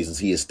of the reasons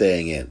he is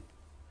staying in.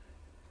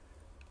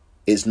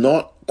 It's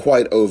not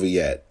quite over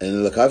yet.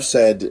 And look, I've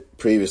said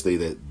previously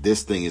that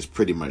this thing is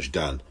pretty much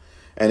done.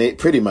 And it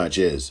pretty much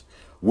is.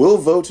 Will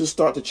voters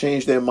start to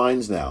change their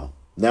minds now?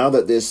 Now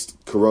that this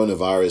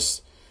coronavirus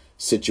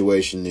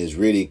situation has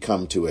really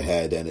come to a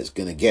head and it's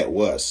going to get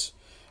worse,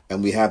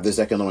 and we have this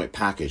economic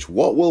package,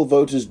 what will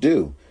voters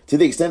do? To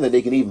the extent that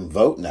they can even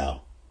vote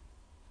now.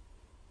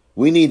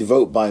 We need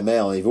vote by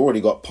mail, and you've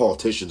already got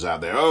politicians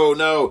out there. Oh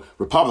no,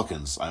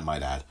 Republicans, I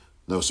might add.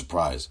 No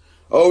surprise.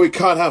 Oh, we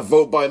can't have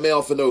vote by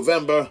mail for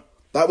November.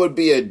 That would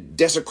be a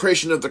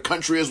desecration of the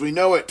country as we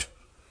know it.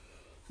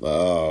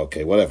 Oh,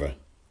 okay, whatever.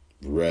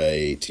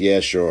 Right.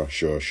 Yeah, sure.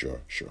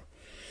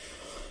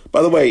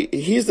 By the way,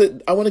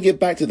 I want to get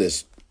back to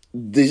this.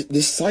 This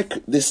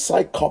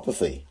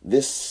psychopathy,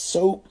 this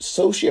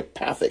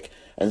sociopathic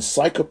and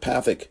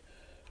psychopathic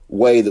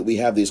way that we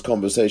have these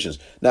conversations.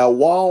 Now,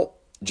 while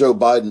Joe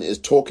Biden is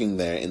talking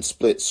there in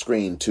split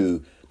screen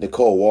to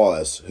Nicole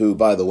Wallace, who,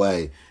 by the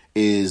way,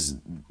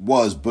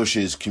 was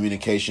Bush's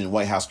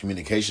White House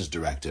communications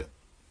director,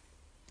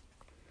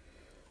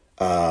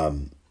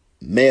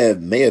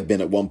 may have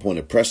been at one point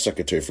a press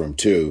secretary for him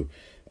too.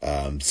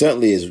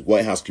 Certainly is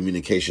White House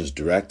communications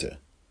director,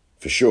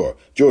 for sure.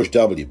 George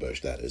W.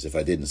 Bush, that is, if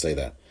I didn't say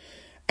that.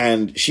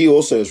 And she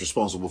also is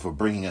responsible for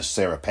bringing us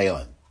Sarah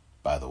Palin,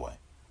 by the way.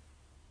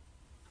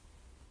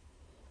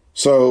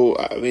 So,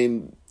 I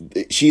mean,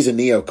 she's a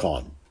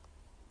neocon.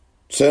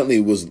 Certainly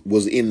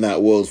was in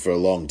that world for a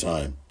long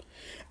time.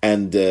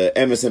 And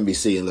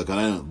MSNBC, and look,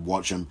 I don't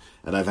watch them,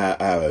 and I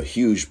have a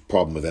huge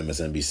problem with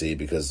MSNBC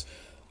because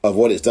of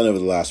what it's done over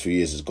the last few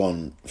years. It's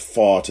gone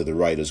far to the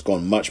right. It's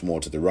gone much more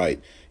to the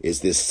right. It's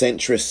this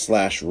centrist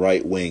 /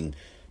 right-wing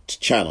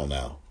channel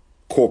now.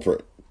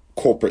 Corporate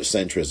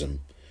centrism.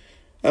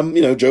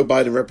 Joe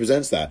Biden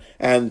represents that.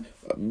 And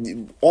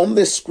on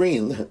this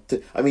screen,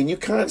 I mean, you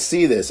can't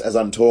see this as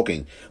I'm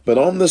talking, but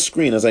on the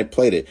screen, as I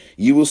played it,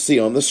 you will see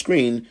on the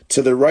screen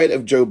to the right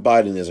of Joe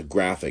Biden is a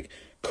graphic.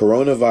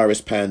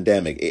 Coronavirus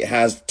pandemic. It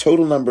has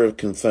total number of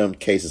confirmed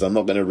cases. I'm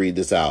not going to read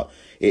this out.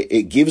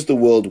 It gives the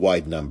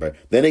worldwide number.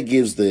 Then it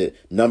gives the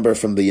number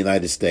from the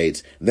United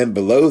States. Then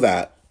below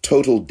that,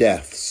 total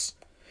deaths.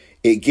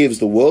 It gives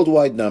the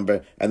worldwide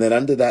number. And then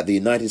under that, the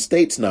United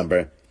States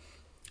number,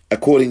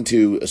 according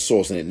to a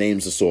source, and it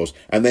names the source.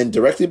 And then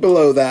directly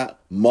below that,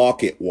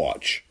 Market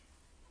Watch.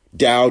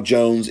 Dow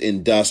Jones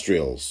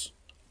Industrials,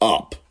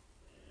 up.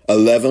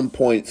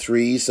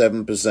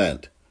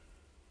 11.37%.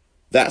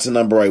 That's a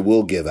number I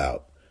will give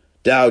out.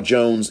 Dow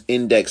Jones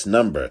index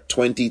number,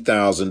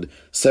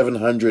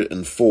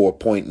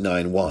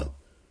 20,704.91.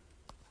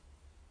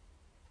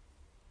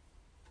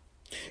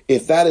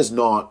 If that is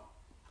not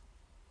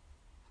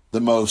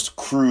the most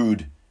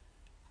crude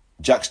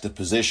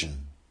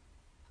juxtaposition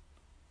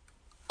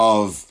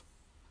of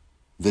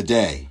the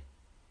day,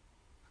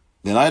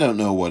 then I don't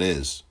know what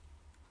is.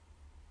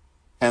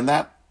 And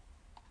that,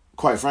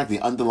 quite frankly,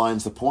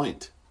 underlines the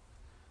point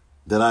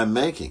that I'm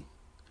making,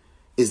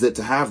 is that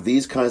to have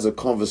these kinds of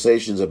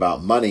conversations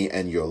about money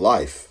and your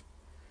life,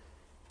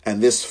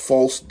 and this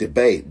false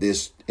debate,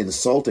 this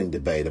insulting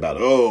debate about,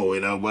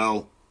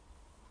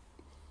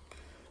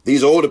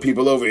 these older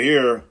people over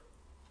here,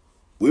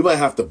 we might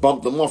have to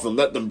bump them off and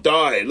let them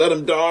die. Let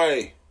them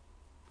die.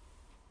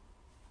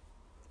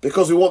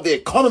 Because we want the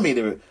economy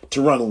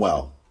to run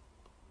well.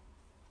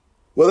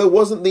 Well, it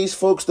wasn't these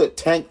folks that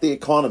tanked the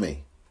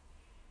economy.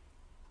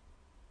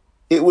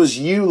 It was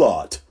you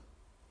lot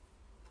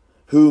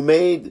who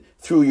made,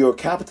 through your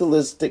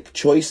capitalistic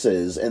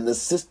choices and the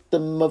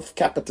system of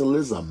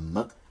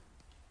capitalism,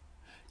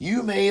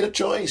 you made a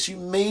choice. You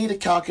made a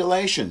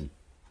calculation.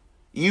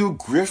 You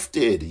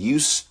grifted. You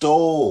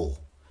stole.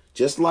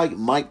 Just like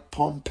Mike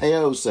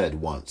Pompeo said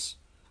once.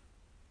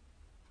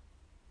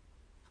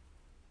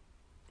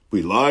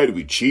 We lied,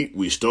 we cheat,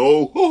 we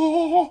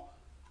stole.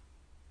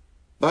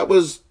 That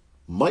was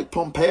Mike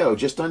Pompeo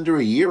just under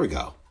a year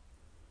ago.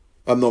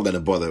 I'm not going to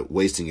bother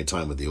wasting your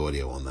time with the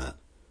audio on that.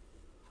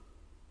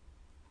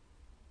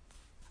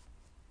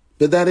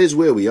 But that is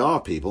where we are,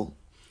 people.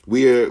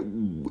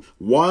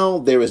 While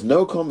there is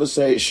no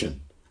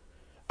conversation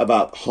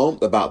about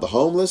the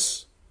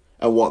homeless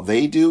and what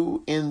they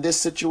do in this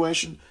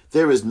situation,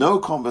 there is no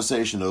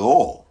conversation at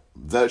all,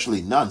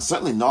 virtually none,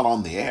 certainly not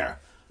on the air.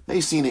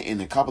 They've seen it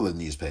in a couple of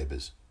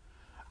newspapers,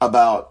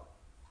 about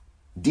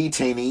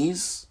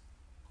detainees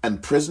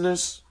and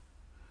prisoners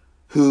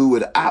who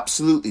would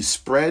absolutely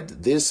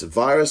spread this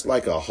virus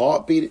like a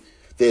heartbeat.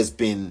 There's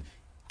been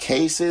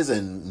cases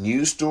and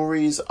news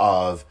stories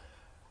of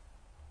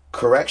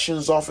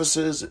corrections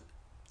officers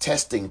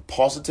testing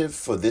positive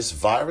for this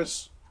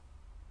virus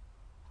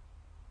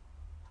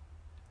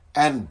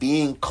and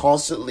being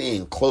constantly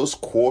in close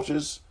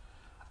quarters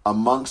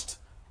amongst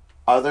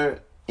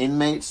other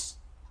inmates,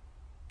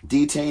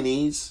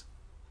 detainees.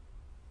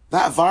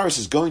 That virus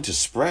is going to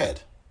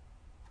spread.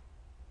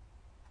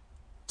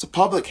 It's a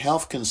public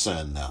health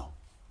concern now.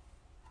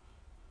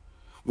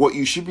 What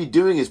you should be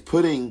doing is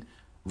putting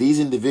these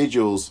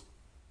individuals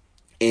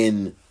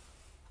in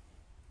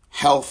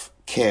health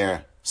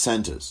care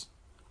centers.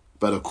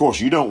 But of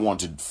course, you don't want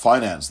to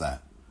finance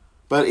that.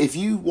 But if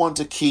you want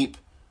to keep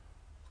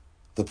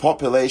the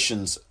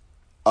populations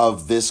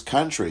of this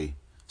country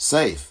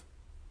safe,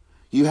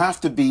 you have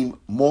to be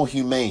more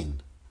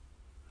humane.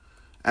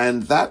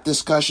 And that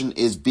discussion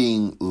is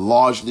being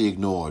largely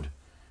ignored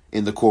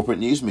in the corporate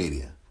news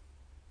media.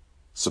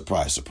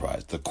 Surprise,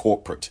 surprise, the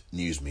corporate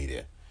news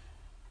media.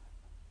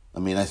 I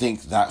mean, I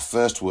think that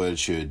first word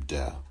should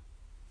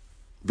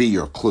be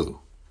your clue.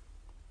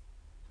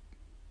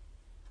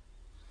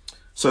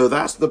 So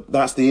that's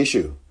the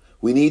issue.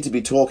 We need to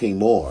be talking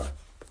more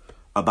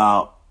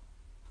about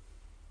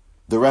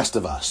the rest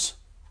of us,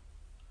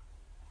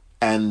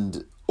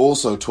 and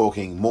also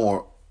talking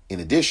more, in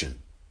addition,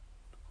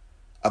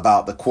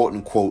 about the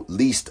quote-unquote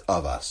least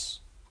of us.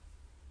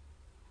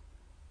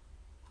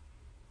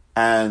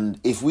 And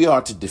if we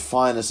are to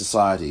define a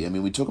society, I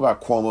mean, we talk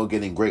about Cuomo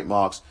getting great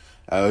marks.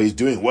 He's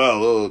doing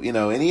well,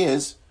 and he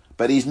is,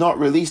 but he's not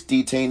released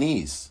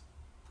detainees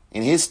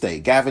in his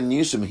state. Gavin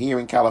Newsom here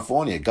in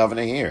California,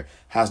 governor here,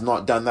 has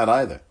not done that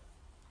either.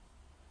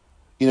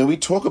 We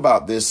talk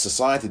about this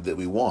society that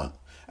we want,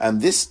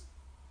 and this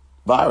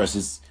virus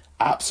is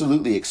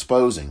absolutely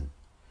exposing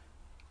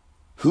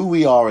who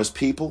we are as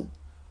people,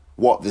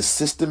 what this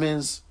system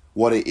is,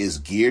 what it is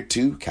geared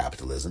to,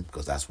 capitalism,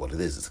 because that's what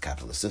it is, it's a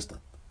capitalist system.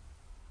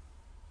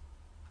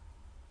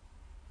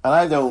 And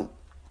I don't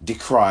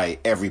decry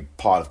every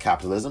part of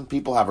capitalism.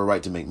 People have a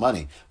right to make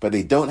money, but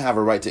they don't have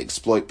a right to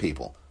exploit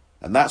people.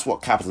 And that's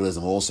what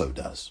capitalism also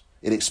does.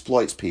 It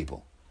exploits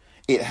people.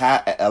 It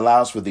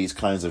allows for these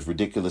kinds of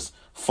ridiculous,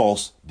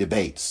 false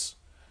debates.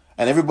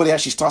 And everybody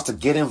actually starts to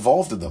get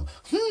involved in them.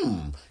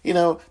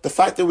 The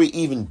fact that we're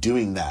even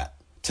doing that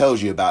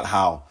tells you about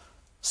how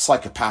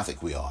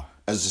psychopathic we are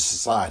as a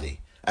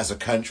society, as a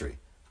country,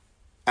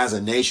 as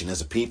a nation,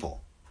 as a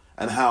people,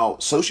 and how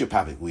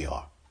sociopathic we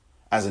are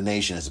as a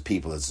nation, as a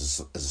people,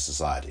 as a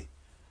society.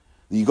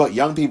 You got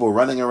young people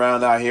running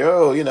around out here,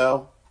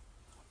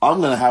 I'm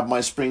going to have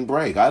my spring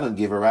break. I don't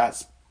give a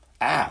rat's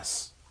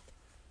ass.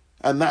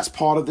 And that's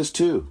part of this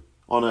too,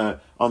 on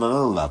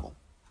another level.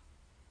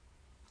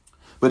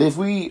 But if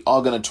we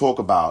are going to talk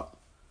about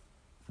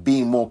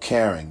being more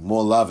caring,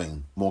 more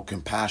loving, more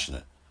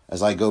compassionate,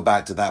 as I go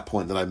back to that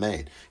point that I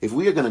made, if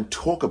we are going to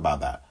talk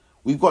about that,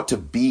 we've got to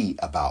be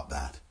about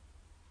that.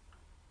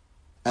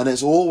 And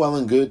it's all well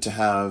and good to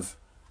have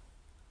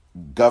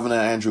Governor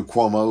Andrew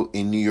Cuomo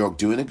in New York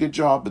doing a good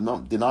job, but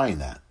not denying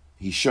that.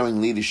 He's showing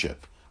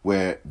leadership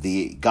where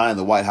the guy in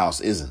the White House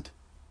isn't.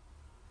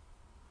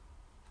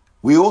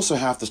 We also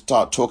have to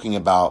start talking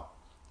about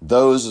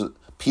those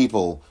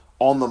people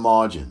on the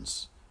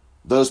margins,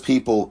 those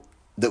people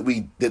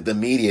that the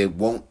media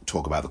won't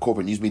talk about, the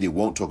corporate news media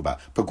won't talk about.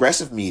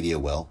 Progressive media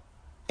will.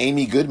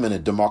 Amy Goodman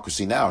at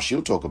Democracy Now!,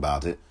 she'll talk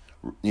about it.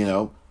 You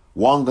know,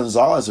 Juan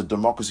Gonzalez of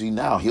Democracy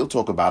Now!, he'll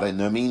talk about it.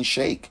 Nermeen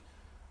Sheikh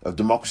of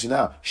Democracy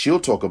Now!, she'll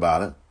talk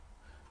about it.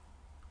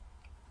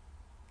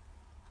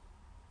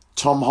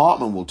 Tom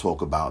Hartman will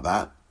talk about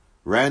that.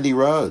 Randy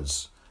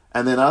Rhoads.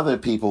 And then other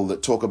people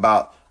that talk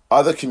about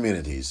other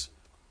communities.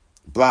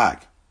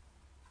 Black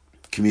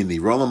community.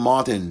 Roland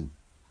Martin,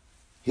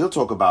 he'll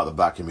talk about the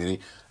black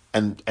community.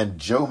 And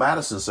Joe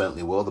Madison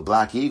certainly will, the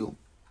Black Eagle.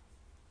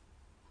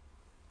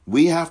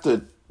 We have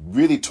to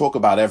really talk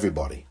about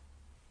everybody.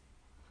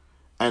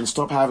 And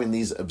stop having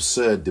these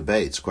absurd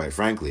debates, quite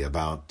frankly,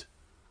 about,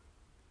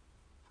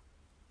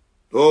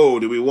 oh,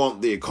 do we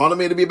want the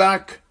economy to be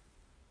back?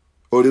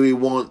 Or do we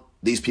want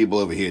these people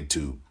over here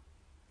to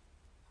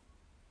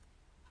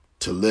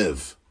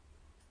live?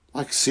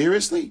 Like,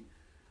 seriously?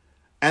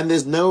 And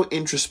there's no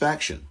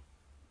introspection.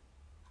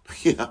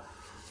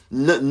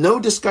 No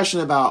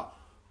discussion about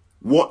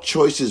what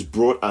choices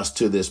brought us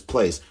to this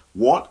place.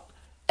 What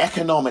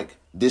economic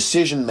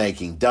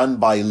decision-making done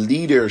by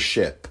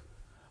leadership,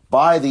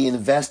 by the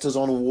investors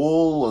on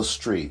Wall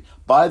Street,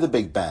 by the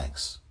big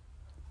banks,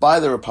 by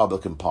the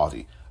Republican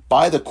Party,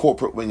 by the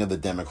corporate wing of the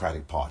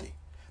Democratic Party.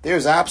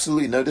 There's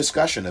absolutely no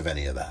discussion of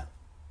any of that.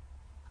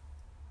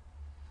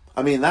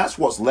 I mean, that's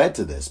what's led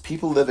to this.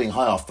 People living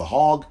high off the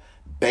hog,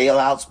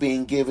 bailouts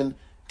being given,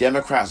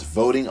 Democrats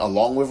voting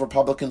along with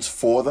Republicans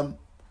for them.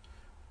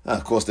 Now,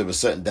 of course, there were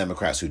certain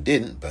Democrats who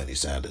didn't, Bernie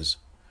Sanders.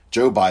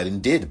 Joe Biden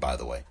did, by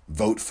the way,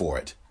 vote for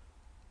it.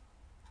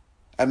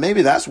 And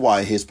maybe that's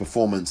why his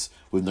performance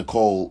with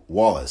Nicole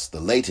Wallace,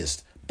 the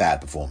latest bad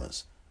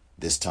performance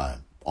this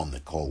time on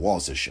Nicole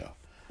Wallace's show,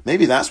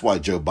 maybe that's why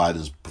Joe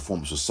Biden's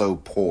performance was so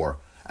poor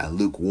and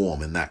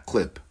lukewarm in that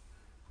clip.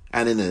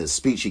 And in a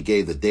speech he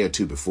gave the day or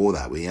two before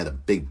that, where he had a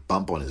big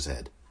bump on his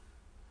head.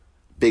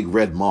 Big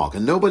red mark.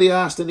 And nobody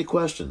asked any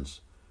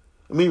questions.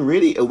 I mean,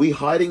 really, are we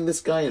hiding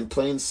this guy in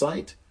plain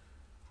sight?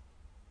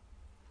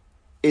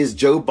 Is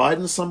Joe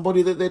Biden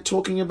somebody that they're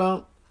talking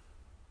about?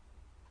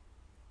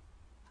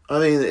 I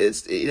mean,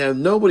 it's,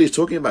 nobody's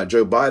talking about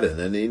Joe Biden.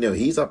 And,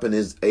 he's up in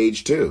his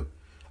age too.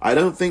 I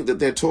don't think that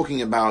they're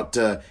talking about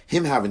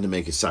him having to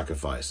make a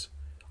sacrifice.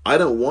 I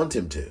don't want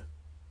him to.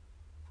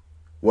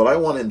 What I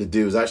want him to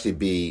do is actually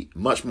be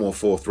much more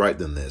forthright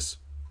than this.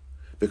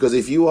 Because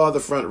if you are the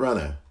front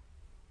runner,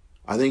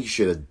 I think you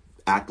should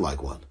act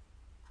like one.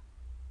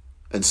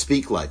 And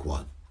speak like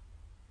one.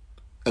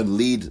 And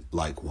lead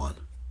like one.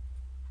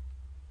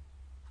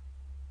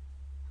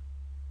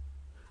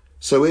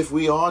 So if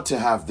we are to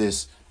have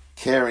this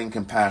caring,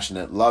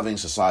 compassionate, loving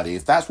society,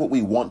 if that's what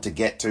we want to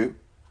get to,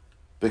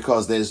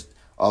 because there's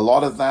a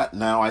lot of that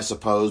now, I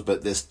suppose,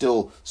 but there's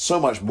still so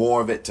much more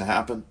of it to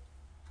happen.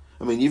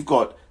 I mean, you've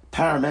got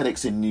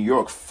paramedics in New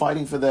York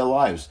fighting for their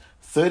lives,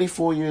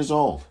 34 years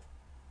old.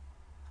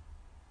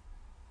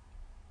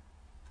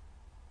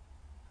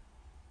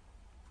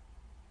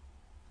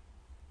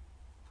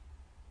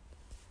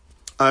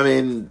 I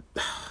mean,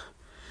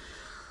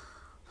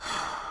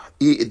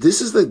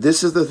 this is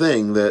the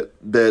thing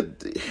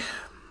that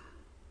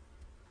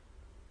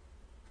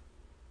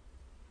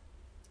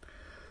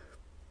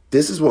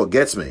this is what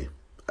gets me.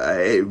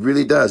 It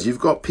really does. You've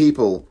got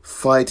people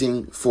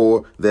fighting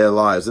for their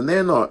lives, and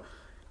they're not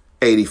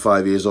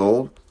 85 years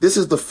old. This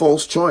is the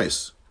false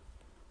choice.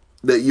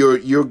 That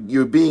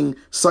you're being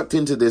sucked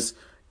into this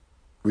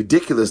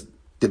ridiculous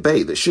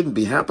debate that shouldn't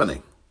be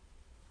happening.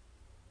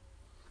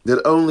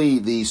 That only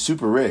the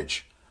super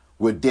rich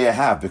would dare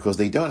have, because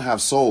they don't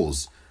have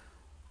souls,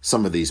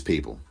 some of these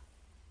people.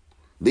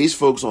 These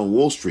folks on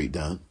Wall Street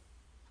don't.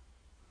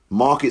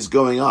 Markets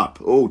going up.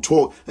 Oh,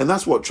 talk. And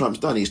that's what Trump's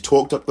done. He's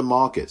talked up the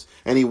markets.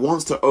 And he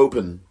wants to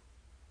open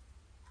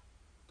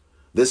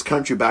this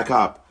country back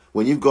up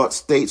when you've got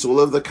states all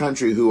over the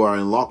country who are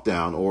in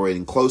lockdown or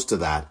in close to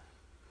that.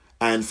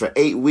 And for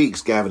 8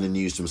 weeks, Gavin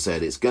Newsom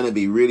said, it's going to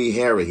be really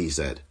hairy, he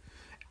said.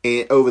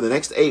 And over the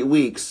next 8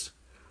 weeks,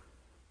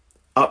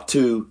 up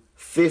to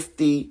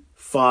 55%,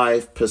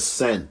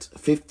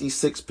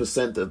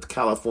 56% of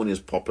California's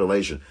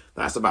population,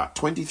 that's about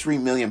 23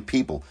 million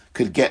people,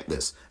 could get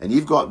this. And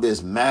you've got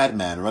this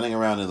madman running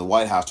around in the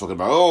White House talking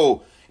about,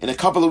 oh, in a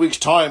couple of weeks'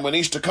 time, when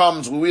Easter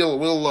comes,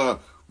 we'll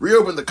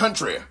reopen the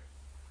country.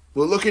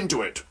 We'll look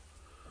into it.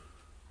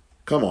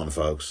 Come on,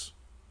 folks.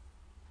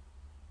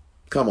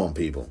 Come on,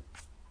 people.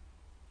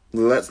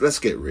 Let's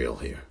get real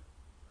here.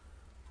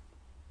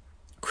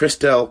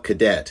 Christelle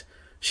Cadet,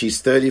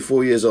 she's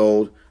 34 years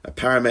old, a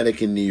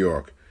paramedic in New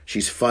York.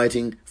 She's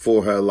fighting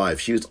for her life.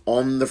 She was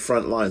on the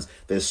front lines.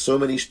 There's so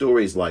many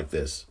stories like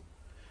this.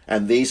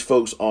 And these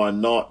folks are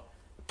not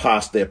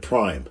past their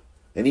prime.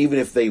 And even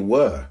if they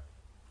were,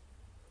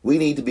 we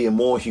need to be a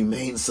more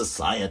humane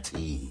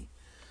society.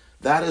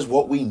 That is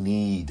what we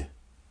need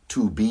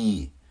to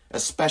be,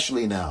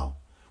 especially now,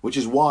 which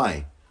is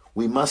why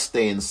we must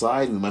stay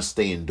inside, we must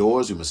stay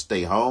indoors, we must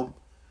stay home,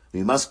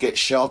 we must get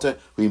shelter,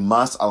 we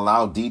must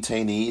allow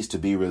detainees to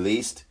be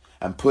released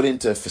and put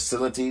into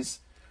facilities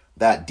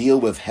that deal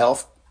with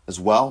health as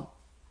well.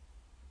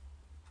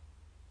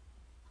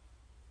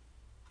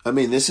 I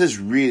mean, this is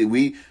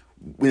really,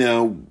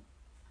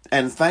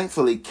 and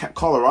thankfully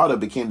Colorado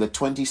became the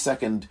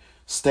 22nd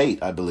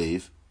state, I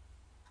believe,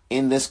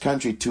 in this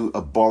country to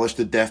abolish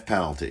the death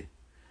penalty.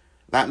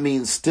 That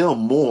means still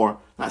more,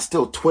 that's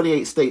still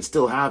 28 states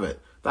still have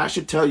it. That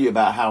should tell you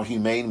about how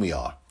humane we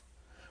are.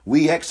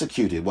 We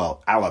executed,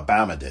 well,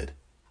 Alabama did,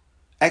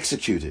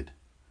 executed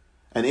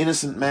an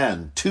innocent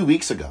man 2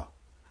 weeks ago,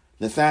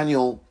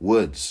 Nathaniel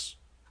Woods.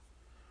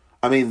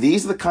 I mean,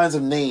 these are the kinds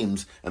of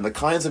names and the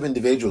kinds of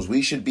individuals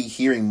we should be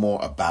hearing more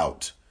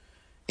about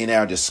in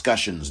our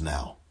discussions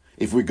now,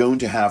 if we're going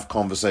to have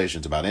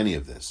conversations about any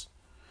of this.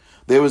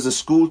 There was a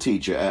school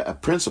teacher, a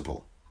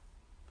principal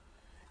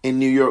in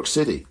New York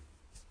City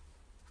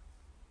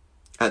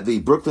at the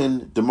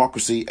Brooklyn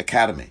Democracy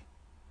Academy.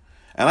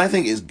 And I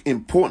think it's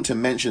important to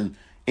mention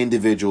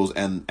individuals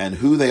and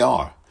who they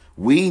are.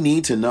 We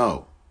need to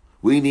know.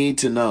 We need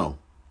to know.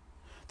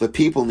 The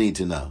people need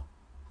to know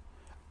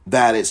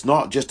that it's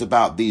not just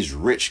about these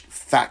rich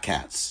fat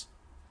cats.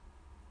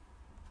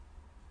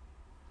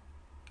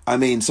 I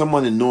mean,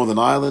 someone in Northern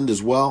Ireland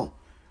as well.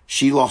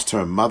 She lost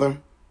her mother.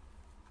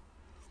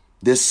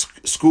 This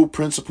school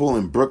principal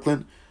in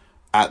Brooklyn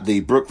at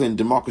the Brooklyn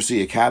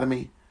Democracy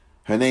Academy,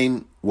 her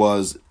name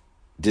was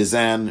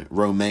Dizanne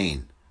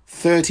Romaine,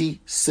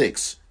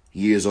 36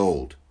 years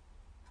old.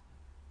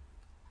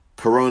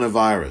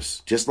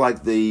 Coronavirus, just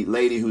like the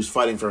lady who's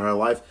fighting for her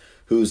life,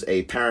 who's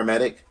a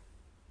paramedic,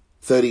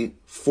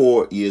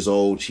 34 years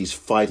old, she's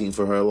fighting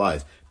for her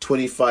life.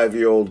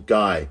 25-year-old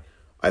guy,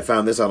 I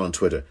found this out on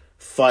Twitter,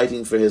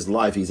 fighting for his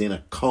life. He's in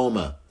a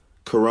coma,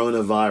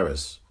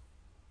 coronavirus.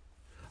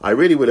 I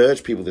really would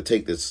urge people to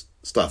take this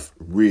stuff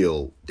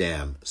real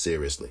damn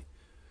seriously.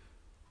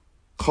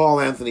 Karl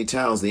Anthony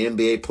Towns, the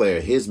NBA player,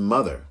 his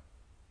mother,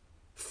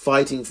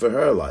 fighting for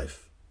her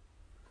life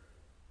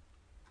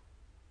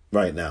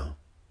right now.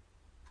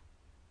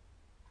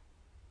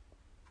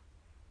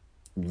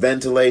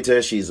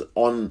 Ventilator, she's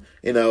on,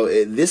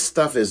 this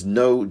stuff is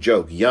no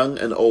joke. Young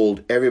and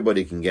old,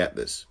 everybody can get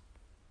this.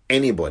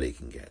 Anybody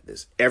can get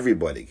this.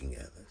 Everybody can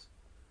get this.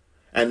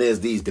 And there's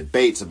these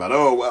debates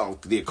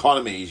about, the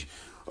economy,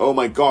 oh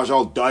my gosh,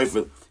 I'll die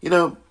for,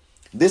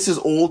 this is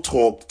all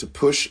talk to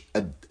push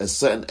a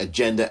certain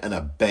agenda and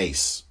a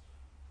base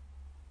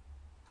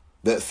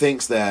that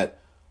thinks that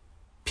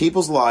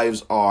people's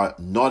lives are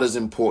not as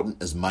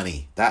important as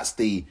money. That's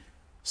the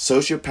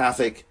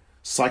sociopathic,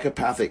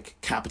 psychopathic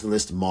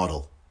capitalist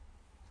model.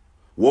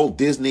 Walt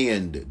Disney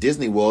and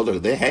Disney World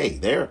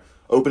they're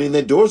opening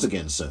their doors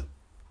again soon.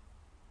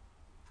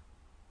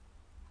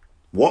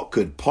 What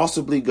could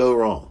possibly go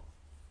wrong?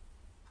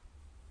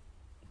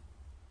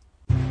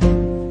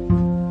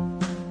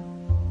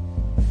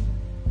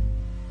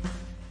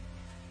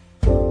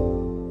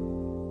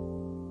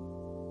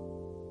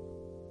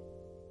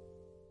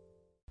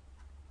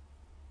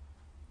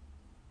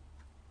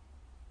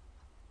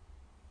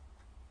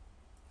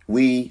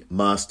 We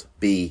must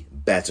be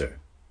better.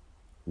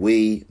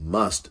 We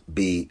must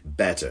be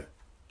better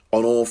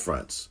on all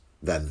fronts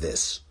than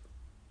this.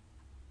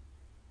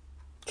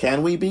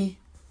 Can we be?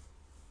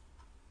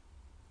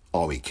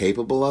 Are we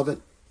capable of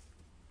it?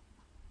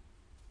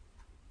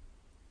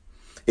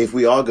 If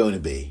we are going to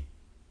be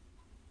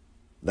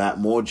that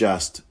more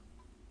just,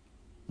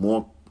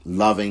 more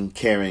loving,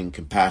 caring,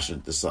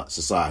 compassionate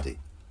society,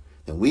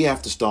 then we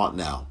have to start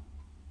now.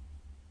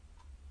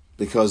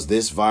 Because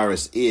this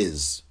virus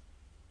is,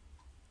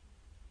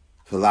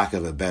 for lack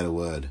of a better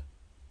word,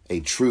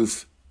 a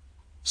truth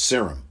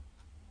serum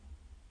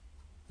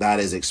that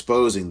is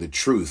exposing the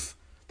truth,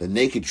 the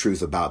naked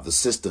truth about the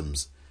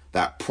systems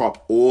that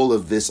prop all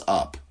of this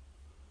up,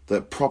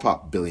 that prop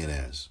up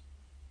billionaires,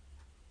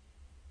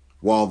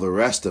 while the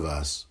rest of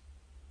us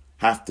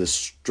have to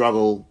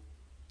struggle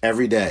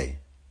every day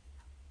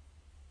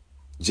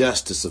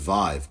just to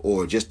survive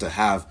or just to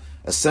have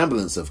a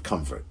semblance of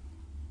comfort.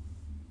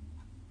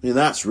 I mean,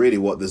 that's really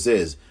what this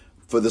is.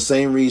 For the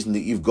same reason that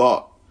you've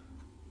got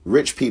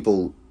rich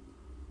people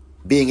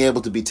being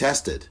able to be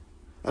tested.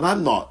 And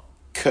I'm not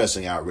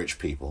cursing out rich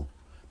people.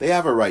 They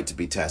have a right to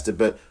be tested,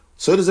 but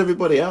so does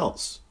everybody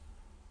else.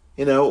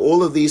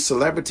 All of these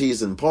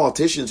celebrities and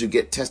politicians who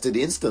get tested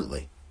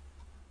instantly.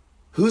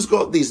 Who's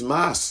got these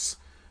masks?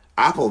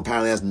 Apple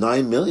apparently has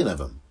 9 million of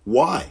them.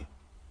 Why?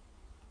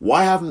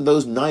 Why haven't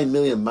those 9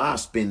 million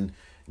masks been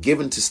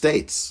given to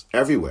states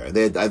everywhere?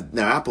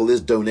 Now, Apple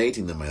is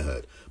donating them, I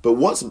heard. But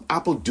what's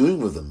Apple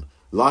doing with them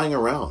lying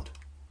around?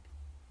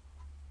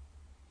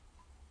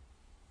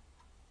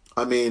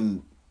 I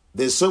mean,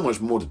 there's so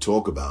much more to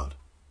talk about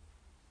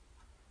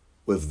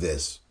with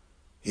this.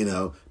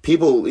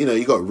 People,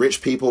 you got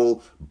rich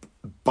people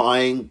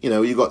buying,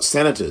 you got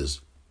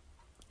senators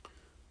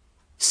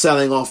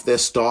selling off their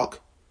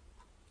stock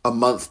a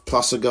month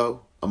or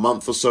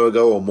so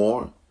ago or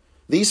more.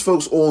 These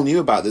folks all knew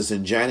about this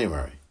in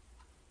January.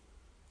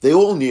 They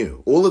all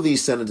knew. All of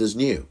these senators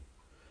knew.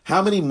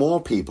 How many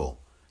more people,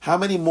 how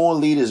many more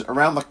leaders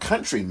around the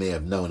country may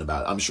have known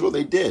about it? I'm sure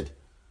they did.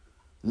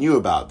 Knew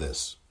about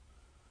this.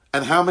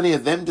 And how many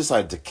of them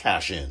decided to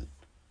cash in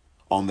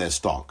on their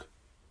stock?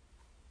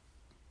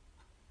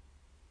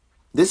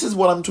 This is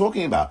what I'm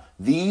talking about.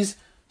 These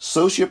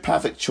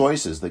sociopathic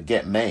choices that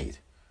get made.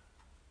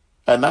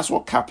 And that's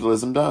what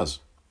capitalism does.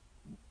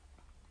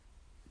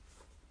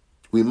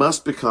 We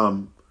must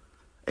become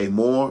a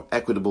more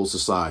equitable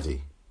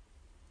society.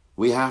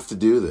 We have to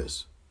do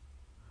this.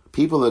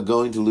 People are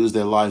going to lose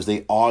their lives.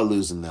 They are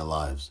losing their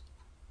lives.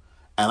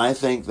 And I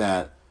think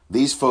that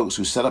these folks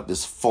who set up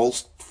this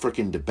false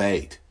freaking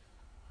debate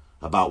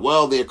about,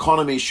 well, the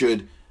economy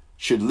should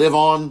live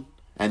on,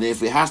 and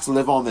if it has to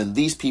live on, then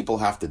these people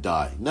have to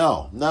die.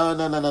 No.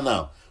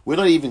 We're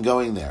not even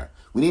going there.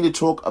 We need to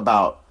talk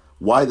about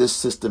why this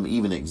system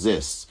even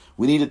exists.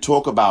 We need to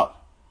talk about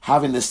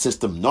having this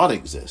system not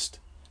exist.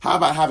 How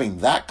about having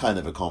that kind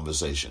of a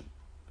conversation?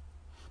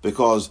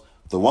 Because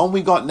the one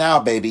we got now,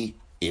 baby,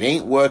 it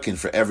ain't working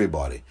for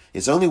everybody.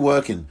 It's only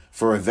working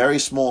for a very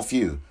small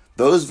few.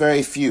 Those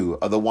very few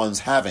are the ones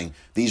having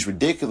these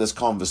ridiculous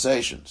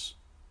conversations.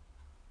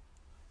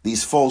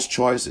 These false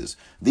choices.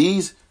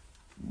 These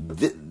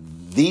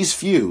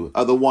few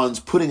are the ones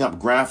putting up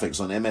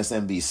graphics on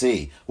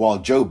MSNBC while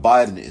Joe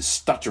Biden is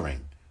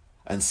stuttering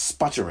and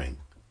sputtering.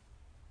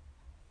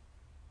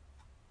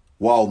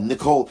 While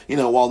Nicole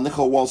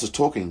Waltz is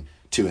talking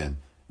to him.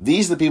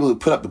 These are the people who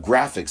put up the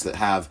graphics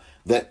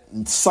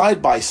that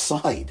side by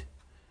side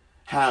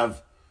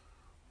have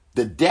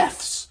the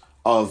deaths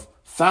of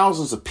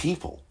thousands of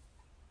people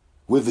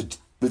with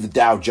the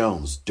Dow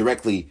Jones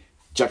directly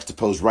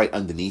juxtaposed right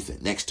underneath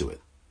it, next to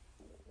it.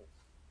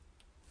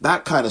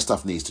 That kind of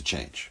stuff needs to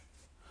change.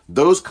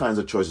 Those kinds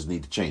of choices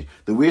need to change.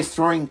 That we're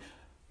throwing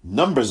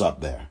numbers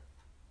up there.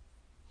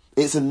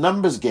 It's a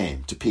numbers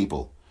game to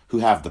people who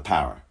have the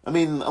power. I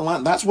mean,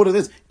 that's what it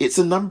is. It's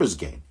a numbers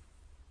game.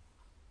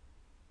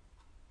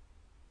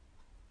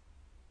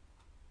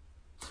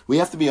 We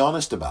have to be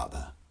honest about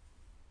that.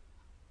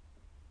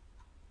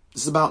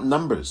 This is about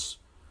numbers.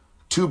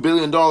 $2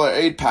 billion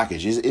aid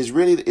package.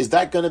 Is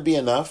that going to be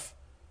enough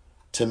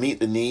to meet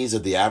the needs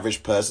of the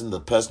average person,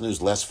 the person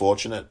who's less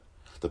fortunate,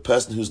 the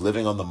person who's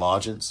living on the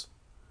margins?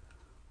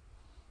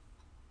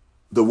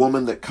 The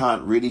woman that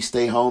can't really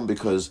stay home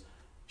because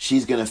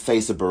she's going to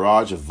face a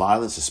barrage of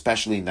violence,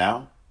 especially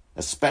now.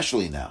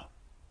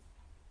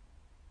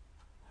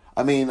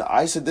 I mean,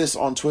 I said this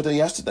on Twitter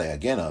yesterday,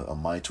 again, on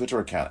my Twitter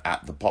account,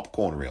 at the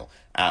Popcorn Reel,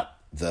 at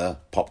the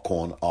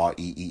Popcorn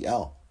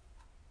REEL.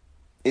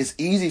 It's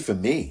easy for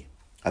me.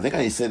 I think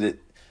I said it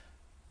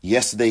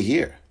yesterday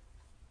here.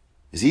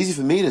 It's easy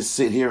for me to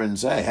sit here and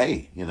say,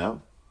 hey,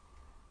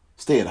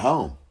 stay at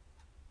home.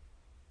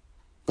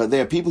 But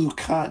there are people who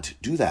can't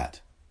do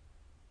that.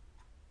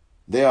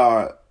 There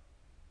are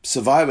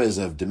survivors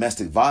of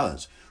domestic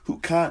violence who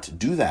can't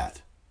do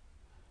that.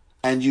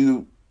 And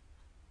you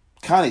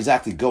can't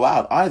exactly go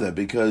out either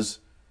because,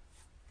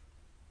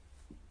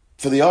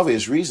 for the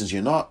obvious reasons,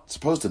 you're not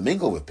supposed to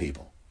mingle with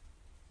people.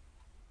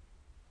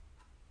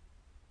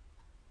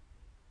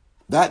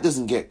 That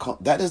doesn't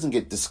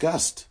get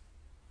discussed.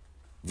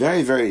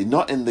 Very, very,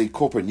 not in the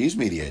corporate news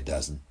media, it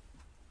doesn't.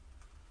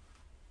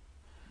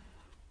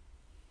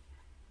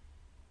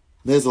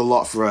 There's a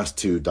lot for us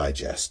to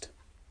digest.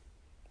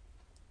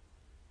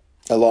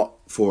 A lot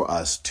for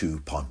us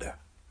to ponder.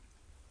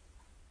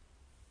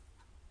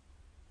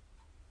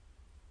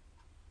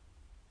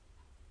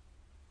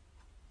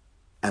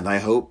 And I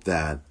hope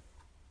that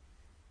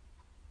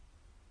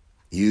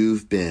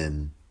you've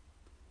been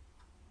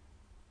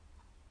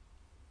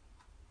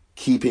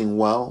keeping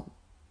well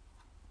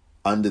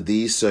under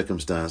these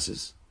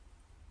circumstances.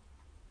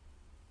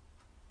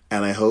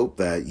 And I hope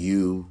that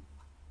you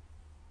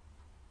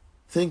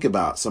think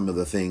about some of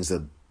the things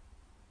that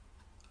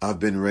I've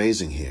been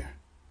raising here.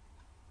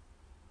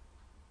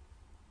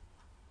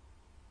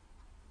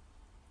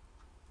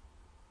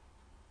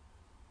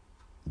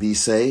 Be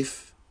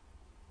safe.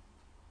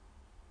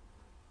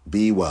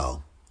 Be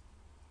well.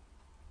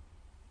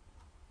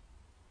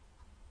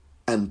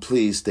 And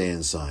please stay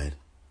inside.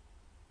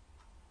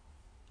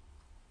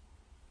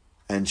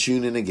 And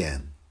tune in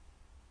again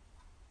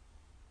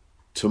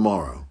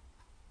tomorrow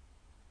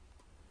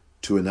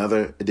to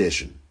another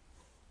edition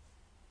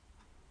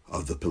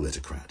of The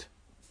Politicrat.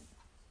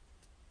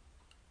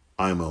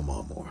 I'm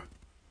Omar Moore.